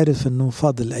القدس عرف أنه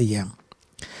فاضل أيام.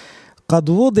 قد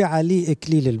وضع لي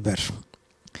إكليل البر.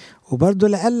 وبرضه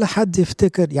لأقل حد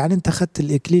يفتكر يعني أنت خدت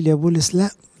الإكليل يا بولس؟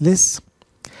 لا لسه.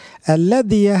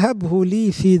 الذي يهبه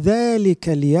لي في ذلك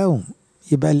اليوم.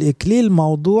 يبقى الإكليل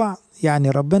موضوع، يعني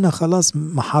ربنا خلاص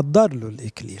محضر له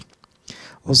الإكليل،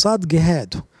 وصاد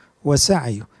جهاده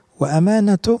وسعيه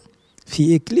وأمانته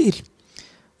في إكليل.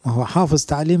 وهو حافظ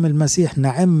تعليم المسيح: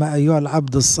 نعم أيها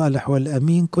العبد الصالح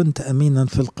والأمين، كنت أمينا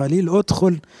في القليل،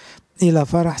 أدخل إلى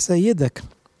فرح سيدك.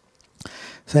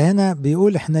 فهنا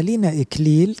بيقول احنا لينا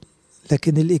إكليل،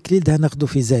 لكن الإكليل ده هناخده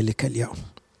في ذلك اليوم.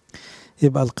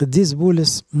 يبقى القديس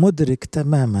بولس مدرك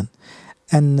تماما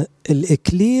أن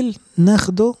الإكليل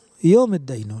ناخده يوم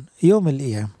الدينون، يوم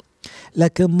القيامة،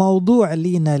 لكن موضوع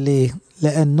لينا ليه؟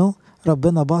 لأنه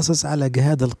ربنا باصص على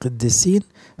جهاد القديسين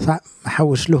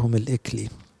فمحوش لهم الإكليل.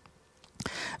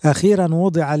 أخيرا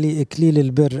وضع لي إكليل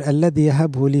البر الذي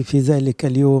يهبه لي في ذلك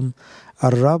اليوم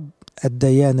الرب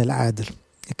الديان العادل.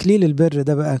 إكليل البر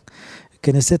ده بقى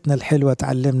كنيستنا الحلوة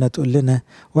تعلمنا تقول لنا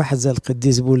واحد زي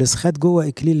القديس بولس خد جوه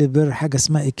إكليل البر حاجة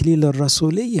اسمها إكليل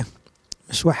الرسولية،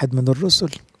 مش واحد من الرسل،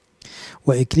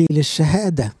 وإكليل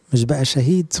الشهادة مش بقى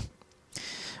شهيد،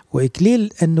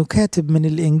 وإكليل أنه كاتب من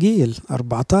الإنجيل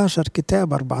 14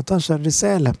 كتاب 14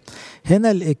 رسالة.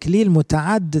 هنا الإكليل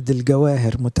متعدد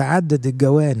الجواهر متعدد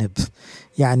الجوانب،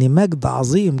 يعني مجد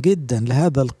عظيم جدا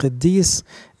لهذا القديس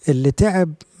اللي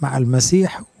تعب مع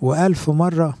المسيح و1000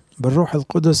 مرة بالروح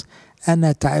القدس: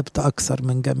 أنا تعبت أكثر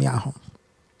من جميعهم،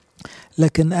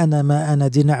 لكن أنا ما أنا،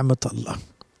 دي نعمة الله.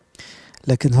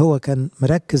 لكن هو كان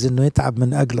مركز أنه يتعب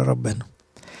من أجل ربنا.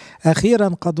 أخيرا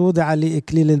قد وضع لي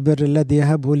إكليل البر الذي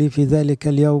يهبه لي في ذلك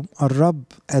اليوم الرب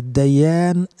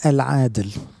الديان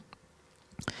العادل،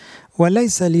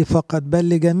 وليس لي فقط بل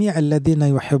لجميع الذين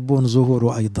يحبون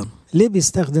ظهوره أيضا. ليه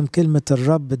بيستخدم كلمة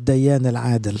الرب الديان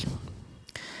العادل؟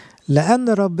 لأن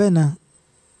ربنا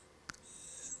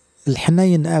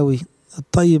الحنين قوي،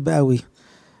 الطيب قوي،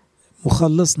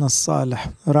 مخلصنا الصالح،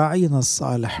 راعينا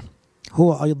الصالح،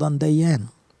 هو أيضا ديان.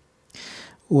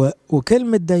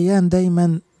 وكلمة ديان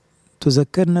دايما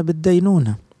تذكرنا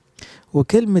بالدينونة،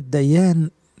 وكلمة ديان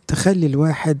تخلي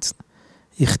الواحد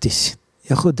يختشي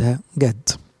ياخدها جد.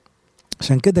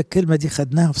 عشان كده الكلمة دي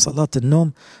خدناها في صلاة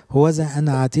النوم: هوذا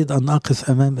أنا عتيد أن أقف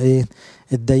أمام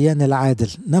الديان العادل.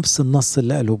 نفس النص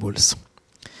اللي قاله بولس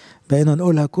بقينا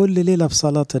نقولها كل ليلة في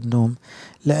صلاة النوم،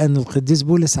 لأن القديس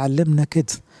بولس علمنا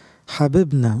كده: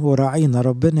 حبيبنا وراعينا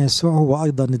ربنا يسوع هو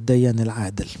أيضا الديان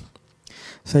العادل.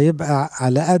 فيبقى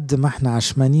على قد ما احنا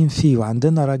عشمانين فيه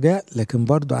وعندنا رجاء، لكن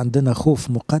برضو عندنا خوف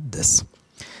مقدس،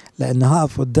 لأن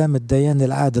هقف قدام الديان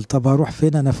العادل. طب هروح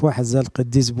فين أنا في واحد زي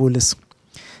القديس بولس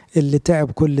اللي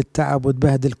تعب كل التعب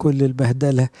وتبهدل كل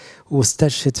البهدلة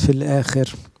واستشهد في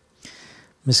الآخر؟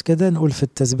 مش كده نقول في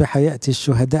التسبيحة: يأتي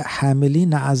الشهداء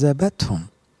حاملين عذاباتهم،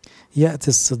 يأتي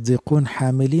الصديقون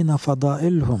حاملين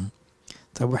فضائلهم.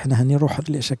 طب واحنا هنروح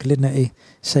شكلنا ايه؟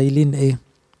 شايلين ايه؟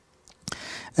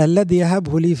 الذي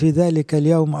يهبه لي في ذلك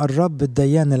اليوم الرب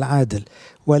الديان العادل،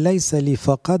 وليس لي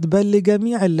فقط بل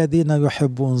لجميع الذين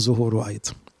يحبون ظهوره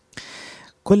أيضا.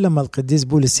 كل ما القديس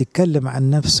بولس يتكلم عن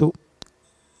نفسه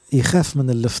يخاف من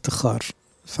الافتخار،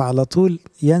 فعلى طول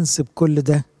ينسب كل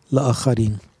ده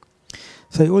لآخرين.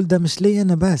 فيقول ده مش لي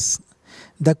أنا بس،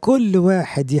 ده كل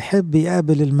واحد يحب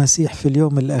يقابل المسيح في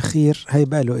اليوم الأخير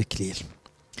هيبقى له إكليل،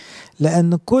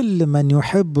 لأن كل من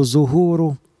يحب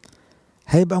ظهوره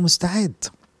هيبقى مستعد،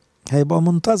 هيبقى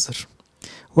منتظر.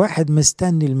 واحد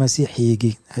مستني المسيح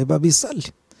يجي هيبقى بيصلي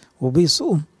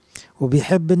وبيصوم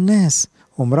وبيحب الناس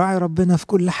ومراعي ربنا في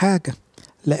كل حاجة،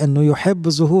 لأنه يحب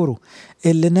ظهوره.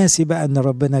 اللي ناسي بقى أن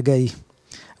ربنا جاي،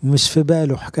 مش في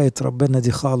باله حكاية ربنا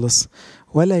دي خالص،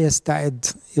 ولا يستعد،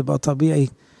 يبقى طبيعي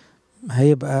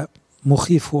هيبقى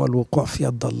مخيف هو الوقوع في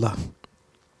يد الله.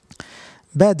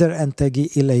 بادر أن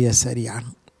تجي إلي سريعا.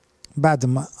 بعد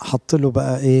ما حط له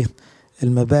بقى إيه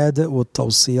المبادئ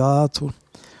والتوصيات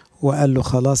وقال له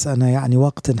خلاص أنا يعني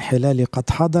وقت انحلالي قد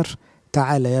حضر،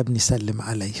 تعال يا ابني سلم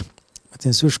علي. ما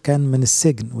تنسوش كان من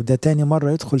السجن، وده تاني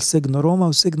مرة يدخل سجن روما،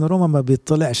 وسجن روما ما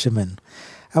بيطلعش منه.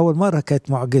 أول مرة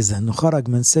كانت معجزة أنه خرج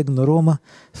من سجن روما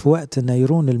في وقت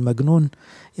نيرون المجنون.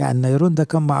 يعني نيرون ده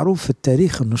كان معروف في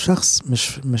التاريخ أنه شخص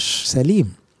مش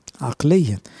سليم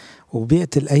عقليا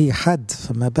وبيقتل أي حد،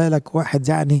 فما بالك واحد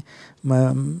يعني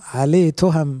ما عليه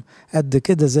تهم قد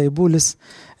كده زي بولس،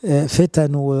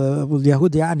 فتن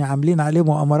واليهود يعني عاملين عليه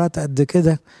مؤامرات قد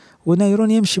كده،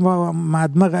 ونيرون يمشي مع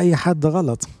دماغ أي حد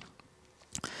غلط.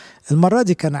 المرة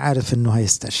دي كان عارف أنه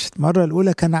هيستشهد، المرة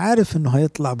الأولى كان عارف أنه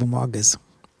هيطلع بمعجزة،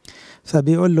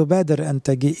 فبيقول له بادر أن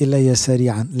تجي إلي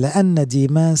سريعا، لأن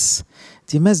ديماس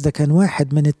ده كان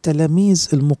واحد من التلاميذ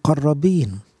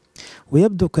المقربين،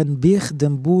 ويبدو كان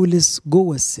بيخدم بولس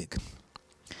جوه السجن،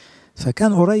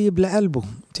 فكان قريب لقلبه.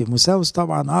 تيموثاوس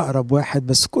طبعا أقرب واحد،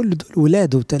 بس كل دول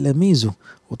ولاده وتلاميذه.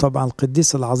 وطبعا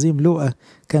القديس العظيم لوقا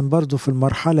كان برضو في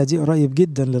المرحلة دي قريب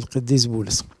جدا للقديس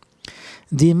بولس.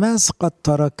 ديماس قد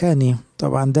تركني،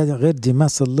 طبعا ده غير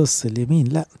ديماس اللص اليمين،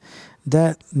 لا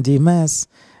ده ديماس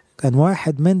كان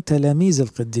واحد من تلاميذ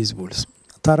القديس بولس.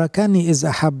 تركني إذ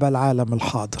أحب العالم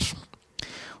الحاضر.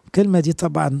 الكلمة دي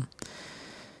طبعا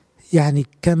يعني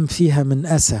كم فيها من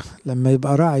أسى لما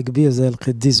يبقى راعي كبير زي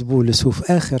القديس بولس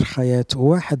وفي آخر حياته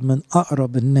واحد من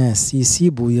أقرب الناس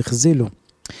يسيبه ويخذله.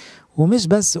 ومش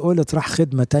بس قولت راح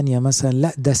خدمة تانية مثلا،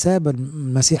 لا ده ساب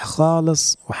المسيح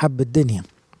خالص وحب الدنيا.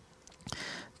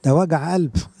 ده وجع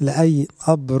قلب لأي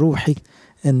أب روحي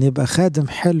إن يبقى خادم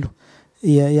حلو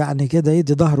يعني كده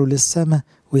يدي ظهره للسماء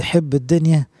ويحب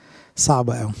الدنيا،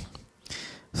 صعبة قوي.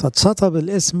 فاتشطب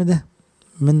الاسم ده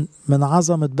من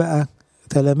عظمة بقى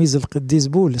تلاميذ القديس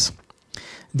بولس.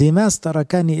 ديماس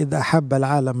تركني إذ أحب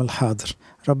العالم الحاضر.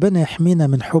 ربنا يحمينا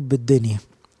من حب الدنيا.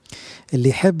 اللي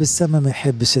يحب السماء ما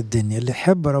يحبش الدنيا، اللي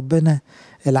يحب ربنا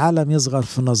العالم يصغر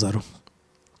في نظره،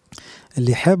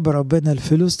 اللي يحب ربنا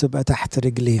الفلوس تبقى تحت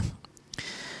رجليه.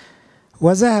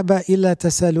 وذهب إلى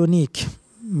تسالونيك،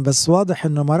 بس واضح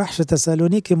انه ما راحش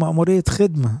تسالونيكي مأمورية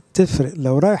خدمة تفرق،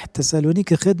 لو رايح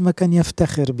تسالونيكي خدمة كان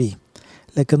يفتخر بيه،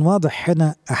 لكن واضح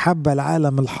هنا أحب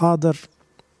العالم الحاضر،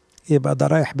 يبقى ده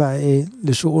رايح بقى ايه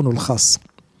لشؤونه الخاص.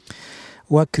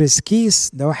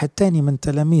 وكريسكيس ده واحد تاني من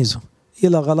تلاميذه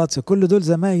إلى غلاطيا، كل دول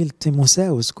زمايل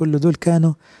تيموثاوس، كل دول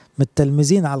كانوا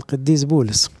متلمذين على القديس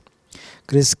بولس.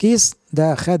 كريسكيس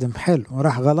ده خادم حلو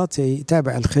وراح غلاطيا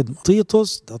يتابع الخدمة.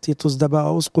 تيتوس ده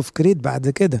بقى أسقف كريت بعد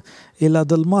كده إلى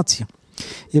دلماطيا.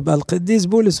 يبقى القديس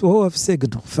بولس وهو في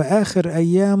سجنه في آخر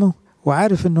أيامه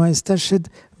وعارف أنه هيستشهد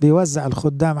بيوزع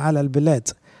الخدام على البلاد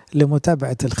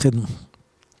لمتابعة الخدمة،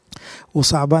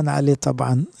 وصعبان عليه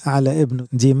طبعا على ابنه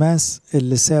ديماس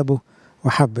اللي سابه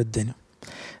وحب الدنيا.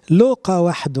 لوقا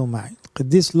وحده معي.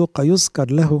 القديس لوقا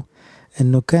يذكر له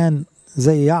أنه كان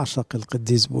زي يعشق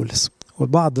القديس بولس،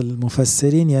 وبعض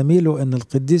المفسرين يميلوا أن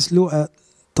القديس لوقا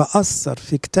تأثر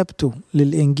في كتابته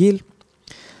للإنجيل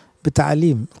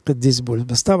بتعليم القديس بولس،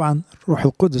 بس طبعا روح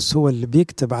القدس هو اللي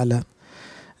بيكتب على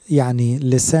يعني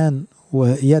لسان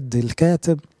ويد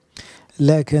الكاتب.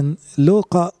 لكن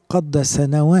لوقا قضى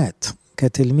سنوات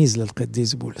كتلميذ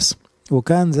للقديس بولس،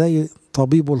 وكان زي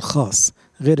طبيبه الخاص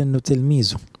غير أنه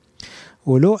تلميذه.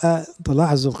 ولوقا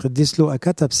تلاحظوا القديس لوقا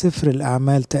كتب سفر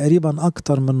الأعمال تقريبا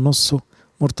أكتر من نصه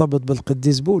مرتبط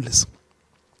بالقديس بولس،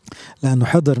 لأنه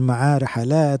حضر معاه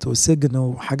رحلات وسجن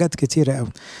وحاجات كتيرة قوي.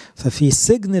 ففي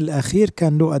السجن الأخير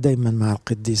كان لوقا دايما مع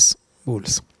القديس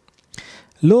بولس.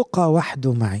 لوقا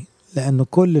وحده معي، لأنه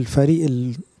كل الفريق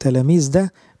التلاميذ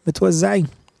ده متوزعين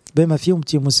بما فيهم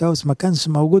تيموثاوس ما كانش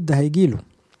موجود، ده هيجيله.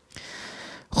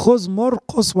 خذ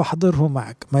مرقس واحضره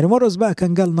معك. مرقس بقى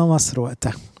كان جالنا مصر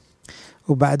وقتها،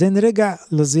 وبعدين رجع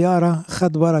لزيارة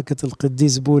خد بركة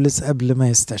القديس بولس قبل ما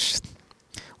يستشهد،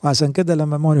 وعشان كده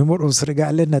لما مرقس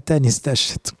رجع لنا تاني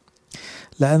استشهد.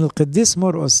 لأن القديس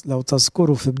مرقس لو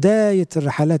تذكروا في بداية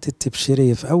الرحلات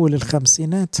التبشيرية في أول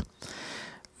الخمسينات،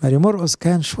 مرقس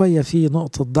كان شوية فيه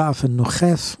نقطة ضعف، إنه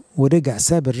خاف ورجع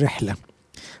ساب الرحلة،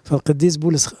 فالقديس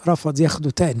بولس رفض ياخده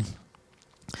تاني.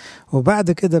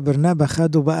 وبعد كده برنابا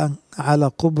خده بقى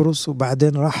على قبرص،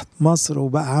 وبعدين راح مصر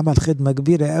وبقى عمل خدمة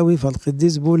كبيرة قوي.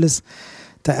 فالقديس بولس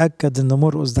تأكد ان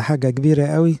مرقس ده حاجة كبيرة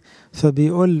قوي،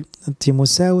 فبيقول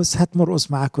تيموثاوس هات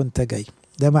مرقس معاك وانت جاي.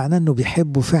 ده معناه انه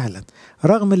بيحبه فعلا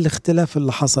رغم الاختلاف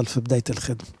اللي حصل في بداية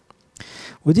الخدمة.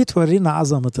 ودي تورينا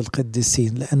عظمة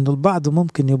القديسين، لأن البعض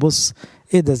ممكن يبص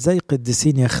ايه ده ازاي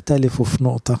قديسين يختلفوا في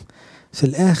نقطة، في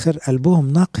الآخر قلبهم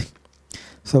نقي.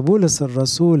 فبولس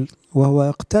الرسول وهو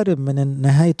يقترب من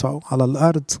نهايته على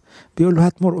الأرض بيقول له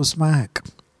هات مرقس معاك.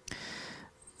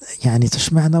 يعني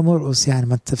تشمعنا مرقس؟ يعني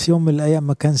ما انت في يوم من الأيام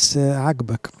ما كانش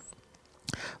عجبك،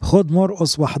 خد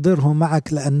مرقس واحضره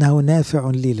معك لأنه نافع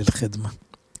لي للخدمة.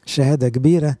 شهادة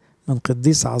كبيرة من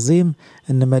قديس عظيم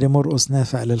ان ماري مرقس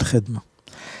نافع للخدمة.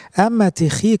 أما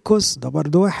تيخيكوس ده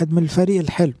برضو واحد من الفريق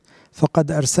الحلو،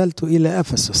 فقد أرسلته إلى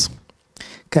أفسس.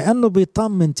 كأنه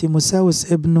بيطمن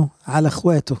تيموثاوس ابنه على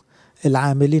اخواته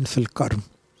العاملين في الكرم.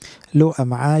 لوقا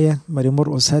معايا، ماري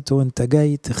مرقس هاته وانت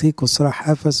جاي، تيخيكوس راح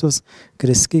أفسس،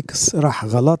 كريسكيكس راح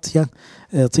غلطيا،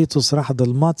 تيتوس راح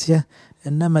دلماطيا،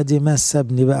 إنما ديماس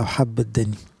سابني بقى وحب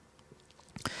الدنيا.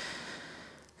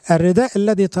 الرداء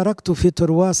الذي تركته في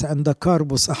ترواس عند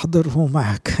كاربوس أحضره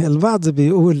معك. البعض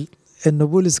بيقول إن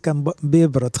بولس كان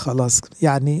بيبرد خلاص،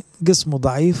 يعني جسمه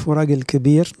ضعيف وراجل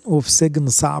كبير وفي سجن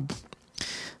صعب،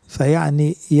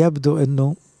 فيعني يبدو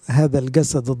إنه هذا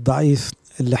الجسد الضعيف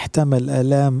اللي احتمل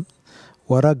آلام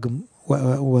ورجم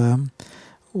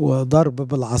وضرب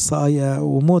بالعصاية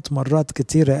وموت مرات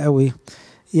كتيرة قوي،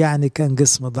 يعني كان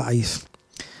جسم ضعيف.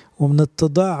 ومن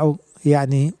اتضاعه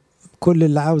يعني كل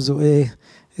اللي عاوزه ايه؟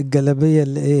 الجلابية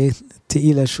اللي ايه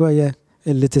تقيلة شوية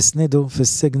اللي تسنده في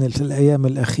السجن في الأيام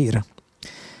الأخيرة.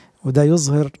 وده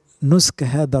يظهر نسك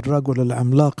هذا الرجل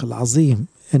العملاق العظيم،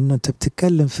 انه انت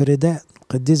بتتكلم في رداء.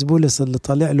 القديس بولس اللي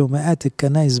طالع له مئات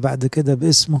الكنايس بعد كده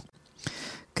باسمه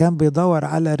كان بيدور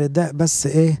على رداء بس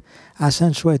ايه؟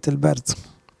 عشان شوية البرد.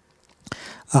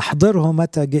 احضره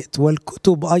متى جئت،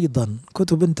 والكتب ايضا،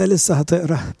 كتب انت لسه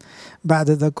هتقرأ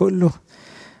بعد ده كله،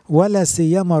 ولا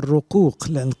سيما الرقوق،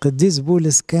 لأن القديس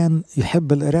بولس كان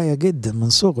يحب القراية جدا من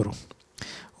صغره.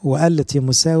 وقال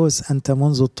لتيموثاوس أنت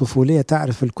منذ الطفولية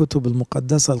تعرف الكتب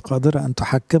المقدسة القادرة أن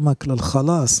تحكمك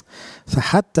للخلاص،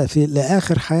 فحتى في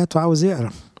لآخر حياته عاوز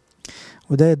يقرأ.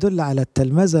 وده يدل على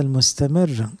التلمذة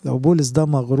المستمرة. لو بولس ده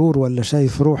مغرور ولا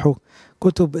شايف روحه،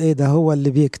 كتب ايه ده هو اللي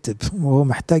بيكتب وهو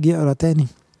محتاج يقرأ تاني.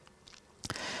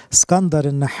 اسكندر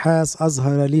النحاس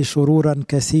أظهر لي شرورا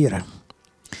كثيرة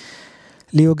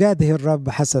ليجاده الرب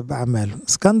حسب أعماله.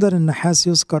 اسكندر النحاس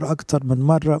يذكر أكتر من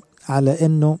مرة على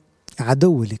أنه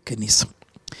عدو للكنيسة.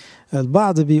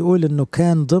 البعض بيقول أنه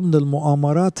كان ضمن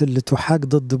المؤامرات اللي تحاك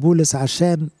ضد بولس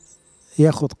عشان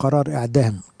ياخد قرار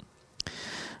إعدام.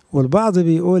 والبعض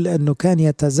بيقول أنه كان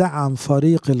يتزعم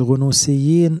فريق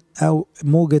الغنوسيين أو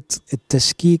موجة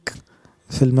التشكيك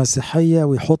في المسيحية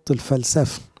ويحط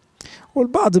الفلسفة.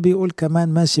 والبعض بيقول كمان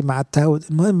ماشي مع التهود.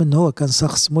 المهم أنه هو كان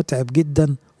شخص متعب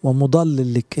جدا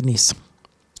ومضلل للكنيسة.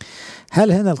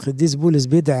 هل هنا القديس بولس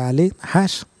بيدعي عليه؟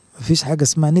 حاش، مفيش حاجة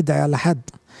اسمها ندعي على حد.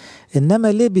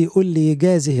 إنما ليه بيقول لي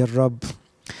يجازه الرب؟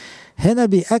 هنا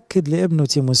بيأكد لابنه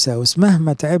تيموثاوس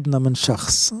مهما تعبنا من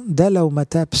شخص ده لو ما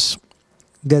تابش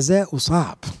جزاؤه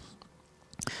صعب.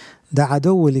 ده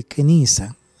عدو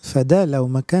للكنيسة، فده لو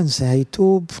ما كانش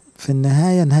هيتوب في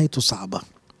النهاية نهايته صعبة،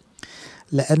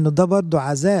 لأنه ده برضو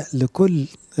عزاء لكل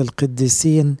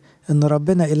القديسين إن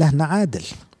ربنا إلهنا عادل،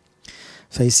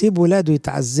 فيسيب ولاده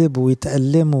يتعذبوا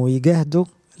ويتألموا ويجاهدوا،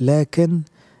 لكن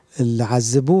اللي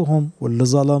عذبوهم واللي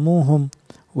ظلموهم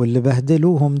واللي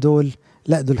بهدلوهم دول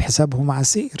لا، دول حسابهم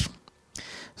عسير.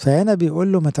 فهنا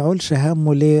بيقول له ما تعولش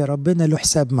همه، ليه؟ ربنا له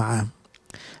حساب معاه.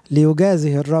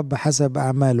 ليجازه الرب حسب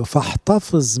أعماله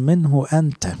فاحتفظ منه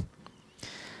أنت.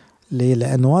 ليه؟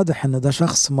 لأن واضح أن ده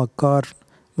شخص مكار،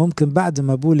 ممكن بعد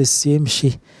ما بولس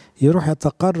يمشي يروح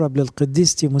يتقرب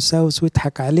للقديس تيموثاوس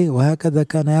ويضحك عليه. وهكذا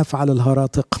كان يفعل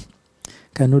الهراطقة،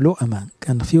 كانوا لؤمة،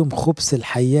 كان فيهم خبث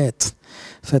الحيات،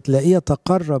 فتلاقيه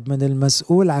يتقرب من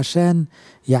المسؤول عشان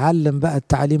يعلم بقى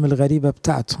التعليم الغريبة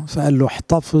بتاعته. فقال له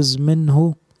احتفظ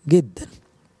منه جدا،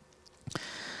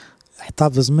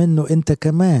 احتفظ منه انت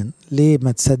كمان. ليه؟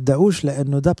 ما تصدقوش،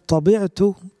 لانه ده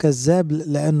بطبيعته كذاب،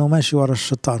 لانه ماشي ورا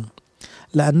الشيطان،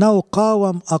 لانه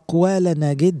قاوم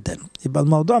اقوالنا جدا. يبقى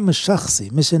الموضوع مش شخصي،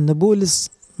 مش ان بولس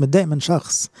متضايق من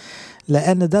شخص،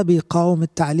 لان ده بيقاوم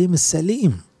التعليم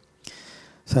السليم.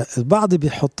 فالبعض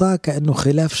بيحطها كأنه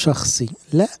خلاف شخصي،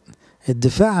 لا،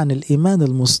 الدفاع عن الإيمان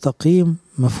المستقيم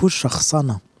ما فيهوش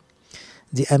شخصنة،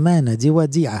 دي أمانة، دي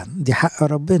وديعة، دي حق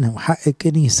ربنا وحق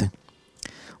الكنيسة.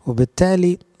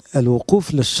 وبالتالي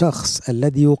الوقوف للشخص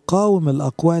الذي يقاوم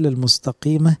الأقوال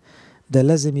المستقيمة ده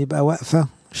لازم يبقى وقفة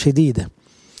شديدة،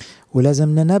 ولازم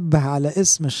ننبه على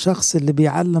اسم الشخص اللي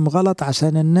بيعلم غلط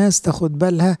عشان الناس تاخد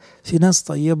بالها. في ناس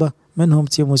طيبة منهم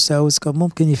تيموثاوس كان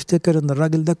ممكن يفتكر ان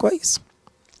الراجل ده كويس،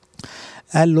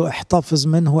 قال له احتفظ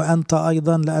منه أنت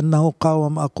أيضا لأنه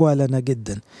قاوم أقوالنا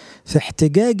جدا. في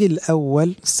احتجاجي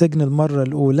الأول السجن المرة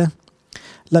الأولى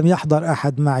لم يحضر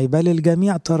أحد معي بل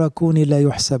الجميع تركوني لا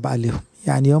يحسب عليهم.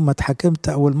 يعني يوم ما اتحكمت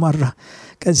أول مرة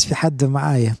كانش في حد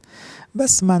معايا،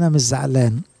 بس ما أنا مش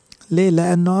زعلان. ليه؟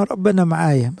 لأنه ربنا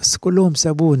معايا، بس كلهم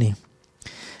سابوني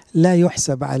لا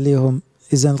يحسب عليهم.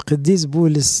 إذا القديس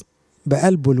بولس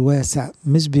بقلبه الواسع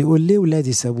مش بيقول ليه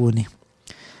ولادي سابوني،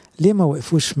 ليه ما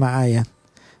وقفوش معايا،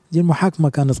 دي المحاكمة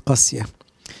كانت قاسية،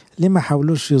 ليه ما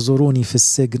حاولوش يزوروني في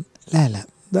السجن. لا لا،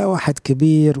 ده واحد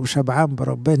كبير وشبعان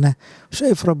بربنا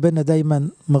وشايف ربنا دايما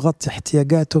مغطي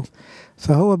احتياجاته،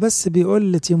 فهو بس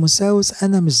بيقول لتيموثاوس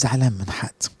أنا مش زعلان من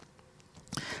حد،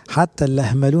 حتى اللي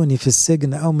أهملوني في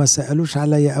السجن أو ما سألوش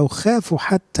عليا أو خافوا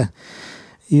حتى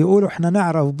يقولوا احنا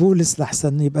نعرف بولس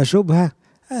لحسن يبقى شبهة،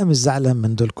 أنا مش زعلان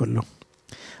من دول كلهم،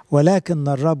 ولكن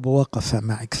الرب وقف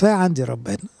معي. كفاية عندي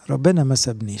ربنا ما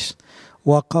سابنيش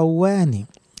وقواني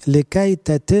لكي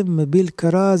تتم بي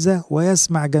الكرازة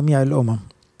ويسمع جميع الأمم.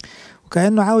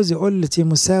 وكأنه عاوز يقول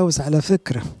لتيموثاوس على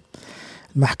فكرة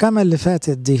المحكمة اللي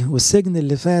فاتت دي والسجن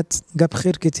اللي فات جاب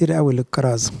خير كتير قوي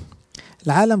للكرازة.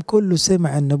 العالم كله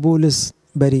سمع ان بولس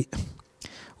بريء،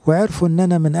 وعرفوا ان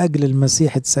انا من اجل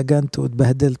المسيح اتسجنت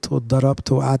واتبهدلت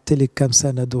واتضربت وقعدت لي كام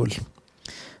سنة دول،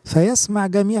 فيسمع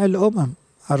جميع الأمم.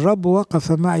 الرب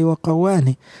وقف معي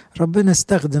وقواني. ربنا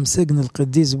استخدم سجن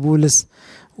القديس بولس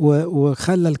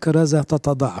وخلى الكرازة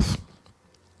تتضاعف.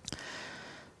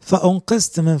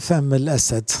 فأنقذت من فم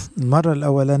الأسد. المرة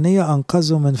الأولانية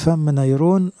أنقذوا من فم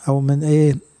نيرون أو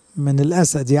من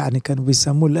الأسد، يعني كانوا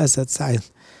بيسموه الأسد ساعتها.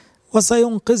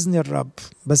 وسينقذني الرب،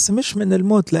 بس مش من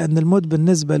الموت، لأن الموت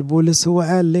بالنسبة لبولس هو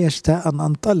قال لي يشتاء أن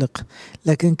أنطلق،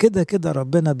 لكن كده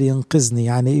ربنا بينقذني،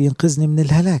 يعني ينقذني من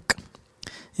الهلاك،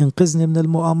 ينقذني من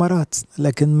المؤامرات.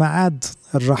 لكن معاد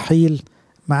الرحيل،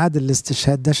 معاد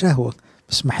الاستشهاد ده شهوة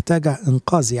مش محتاجة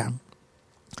إنقاذ. يعني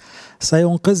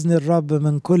سينقذني الرب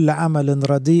من كل عمل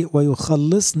رديء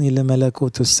ويخلصني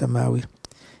لملكوته السماوي.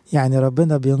 يعني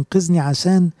ربنا بينقذني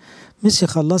عشان مش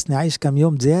يخلصني عايش كم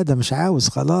يوم زيادة، مش عاوز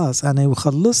خلاص، أنا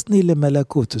يخلصني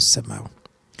لملكوته السماوي.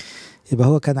 يبقى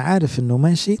هو كان عارف إنه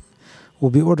ماشي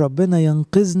وبيقول ربنا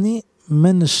ينقذني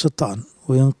من الشيطان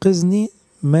وينقذني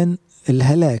من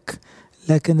الهلاك،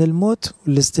 لكن الموت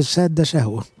والاستشهاد ده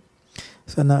شهوة،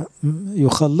 فأنا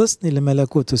يخلصني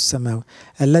لملكوته السماوي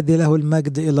الذي له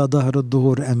المجد إلى ظهر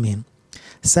الدهور أمين.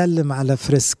 سلم على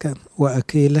فريسكا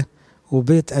وأكيلة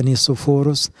وبيت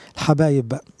أنيسوفوروس، الحبايب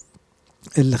بقى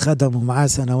اللي خدموا معاه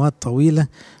سنوات طويلة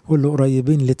واللي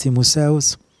قريبين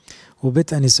لتيموثاوس.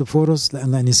 وبيت أنيسوفوروس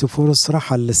لأن أنيسوفوروس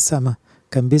رحل للسماء،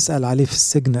 كان بيسأل عليه في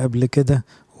السجن قبل كده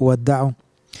وودعه.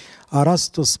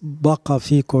 أرسطس بقى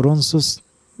في كورنثوس،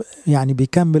 يعني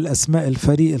بيكمل أسماء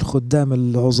الفريق الخدام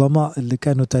العظماء اللي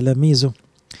كانوا تلاميذه.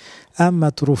 أما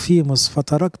تروفيموس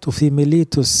فتركته في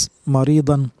ميليتوس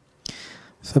مريضا،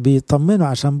 فبيطمنه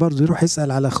عشان برضه يروح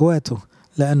يسأل على أخواته،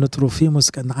 لأنه تروفيموس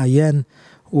كان عيان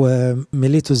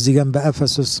وميليتوس دي جنب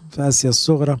أفسس في آسيا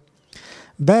الصغرى.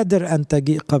 بادر أن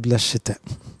تجيء قبل الشتاء،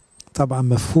 طبعا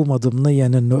مفهومة ضمنيا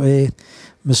أنه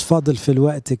مش فاضل في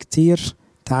الوقت كتير،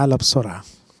 تعال بسرعة.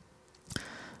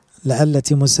 لألا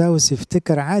تيموثاوس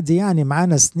يفتكر عادي يعني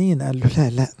معانا سنين، قال له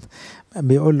لا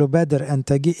بيقول له بادر أن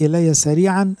تجيء إلي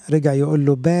سريعا، رجع يقول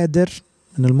له بادر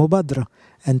من المبادرة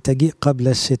أن تجيء قبل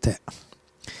الشتاء،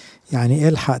 يعني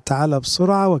الحق تعالى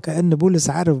بسرعة. وكأن بولس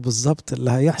عارف بالضبط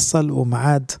اللي هيحصل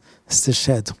ومعاد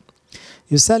استشهاده.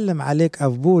 يسلم عليك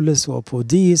أفبولس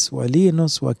وبوديس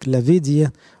ولينوس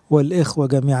وكلافيديا والإخوة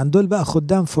جميعا. دول بقى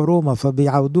خدام في روما،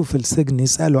 فبيعودوه في السجن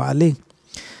يسألوا عليه،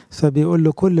 فبيقول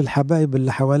له كل الحبايب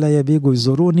اللي حواليا بيجوا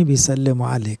يزوروني بيسلموا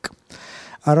عليك.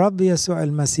 الرب يسوع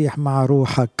المسيح مع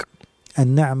روحك،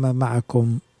 النعمة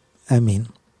معكم، أمين.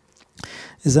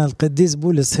 إذا القديس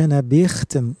بولس هنا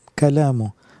بيختم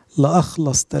كلامه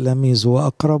لأخلص تلاميذه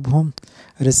وأقربهم،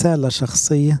 رسالة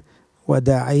شخصية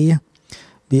وداعية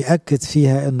بيأكد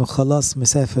فيها أنه خلاص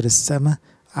مسافر السماء،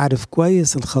 عارف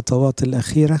كويس الخطوات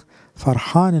الأخيرة،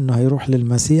 فرحان أنه هيروح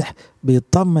للمسيح،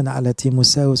 بيطمن على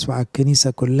تيموثاوس وعلى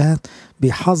الكنيسة كلها،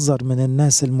 بيحذر من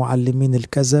الناس المعلمين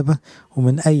الكذبة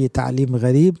ومن أي تعليم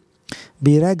غريب،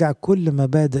 بيراجع كل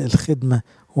مبادئ الخدمة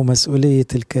ومسؤولية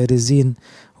الكارزين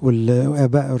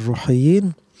والآباء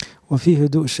الروحيين، وفي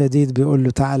هدوء شديد بيقول له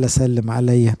تعالى سلم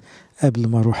عليا قبل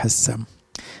ما اروح السماء.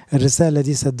 الرسالة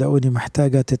دي صدقوني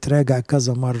محتاجة تتراجع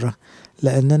كذا مرة،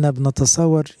 لأننا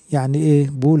بنتصور يعني إيه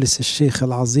بولس الشيخ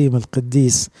العظيم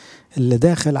القديس اللي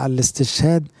داخل على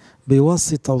الاستشهاد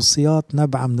بيوصي توصيات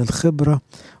نابعة من الخبرة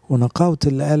ونقاوة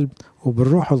القلب،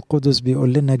 وبالروح القدس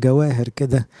بيقول لنا جواهر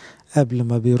كده قبل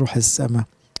ما بيروح السماء.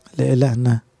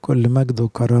 لإلهنا كل مجد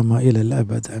وكرامة إلى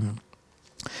الأبد آمين.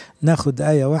 ناخد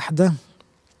آية واحدة،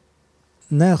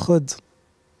 ناخد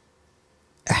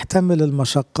احتمل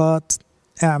المشقات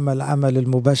اعمل عمل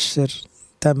المبشر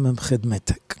تمم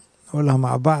خدمتك. نقولها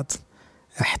مع بعض،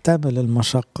 احتمل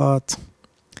المشقات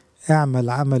اعمل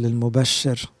عمل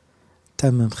المبشر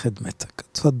تمم خدمتك.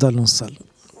 تفضلوا نصلي.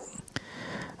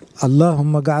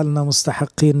 اللهم اجعلنا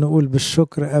مستحقين نقول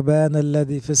بالشكر: أبانا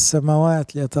الذي في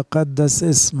السماوات ليتقدس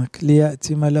اسمك،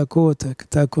 ليأتي ملكوتك،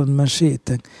 تكن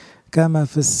مشيئتك كما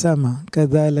في السماء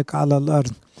كذلك على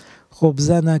الأرض.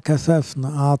 خبزنا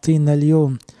كفافنا أعطينا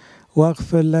اليوم،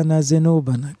 واغفر لنا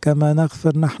ذنوبنا كما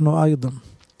نغفر نحن أيضا،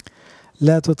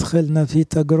 لا تدخلنا في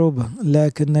تجربة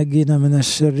لكن نجينا من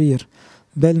الشرير،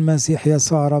 بالمسيح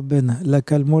يسوع ربنا،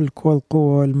 لك الملك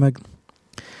والقوة والمجد.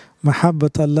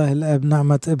 محبة الله الآب،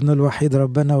 نعمة ابن الوحيد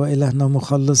ربنا وإلهنا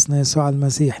مخلصنا يسوع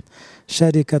المسيح،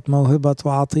 شركة موهبة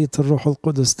وعطية الروح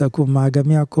القدس تكون مع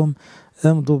جميعكم.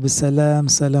 امضوا بسلام،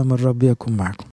 سلام الرب يكون معكم.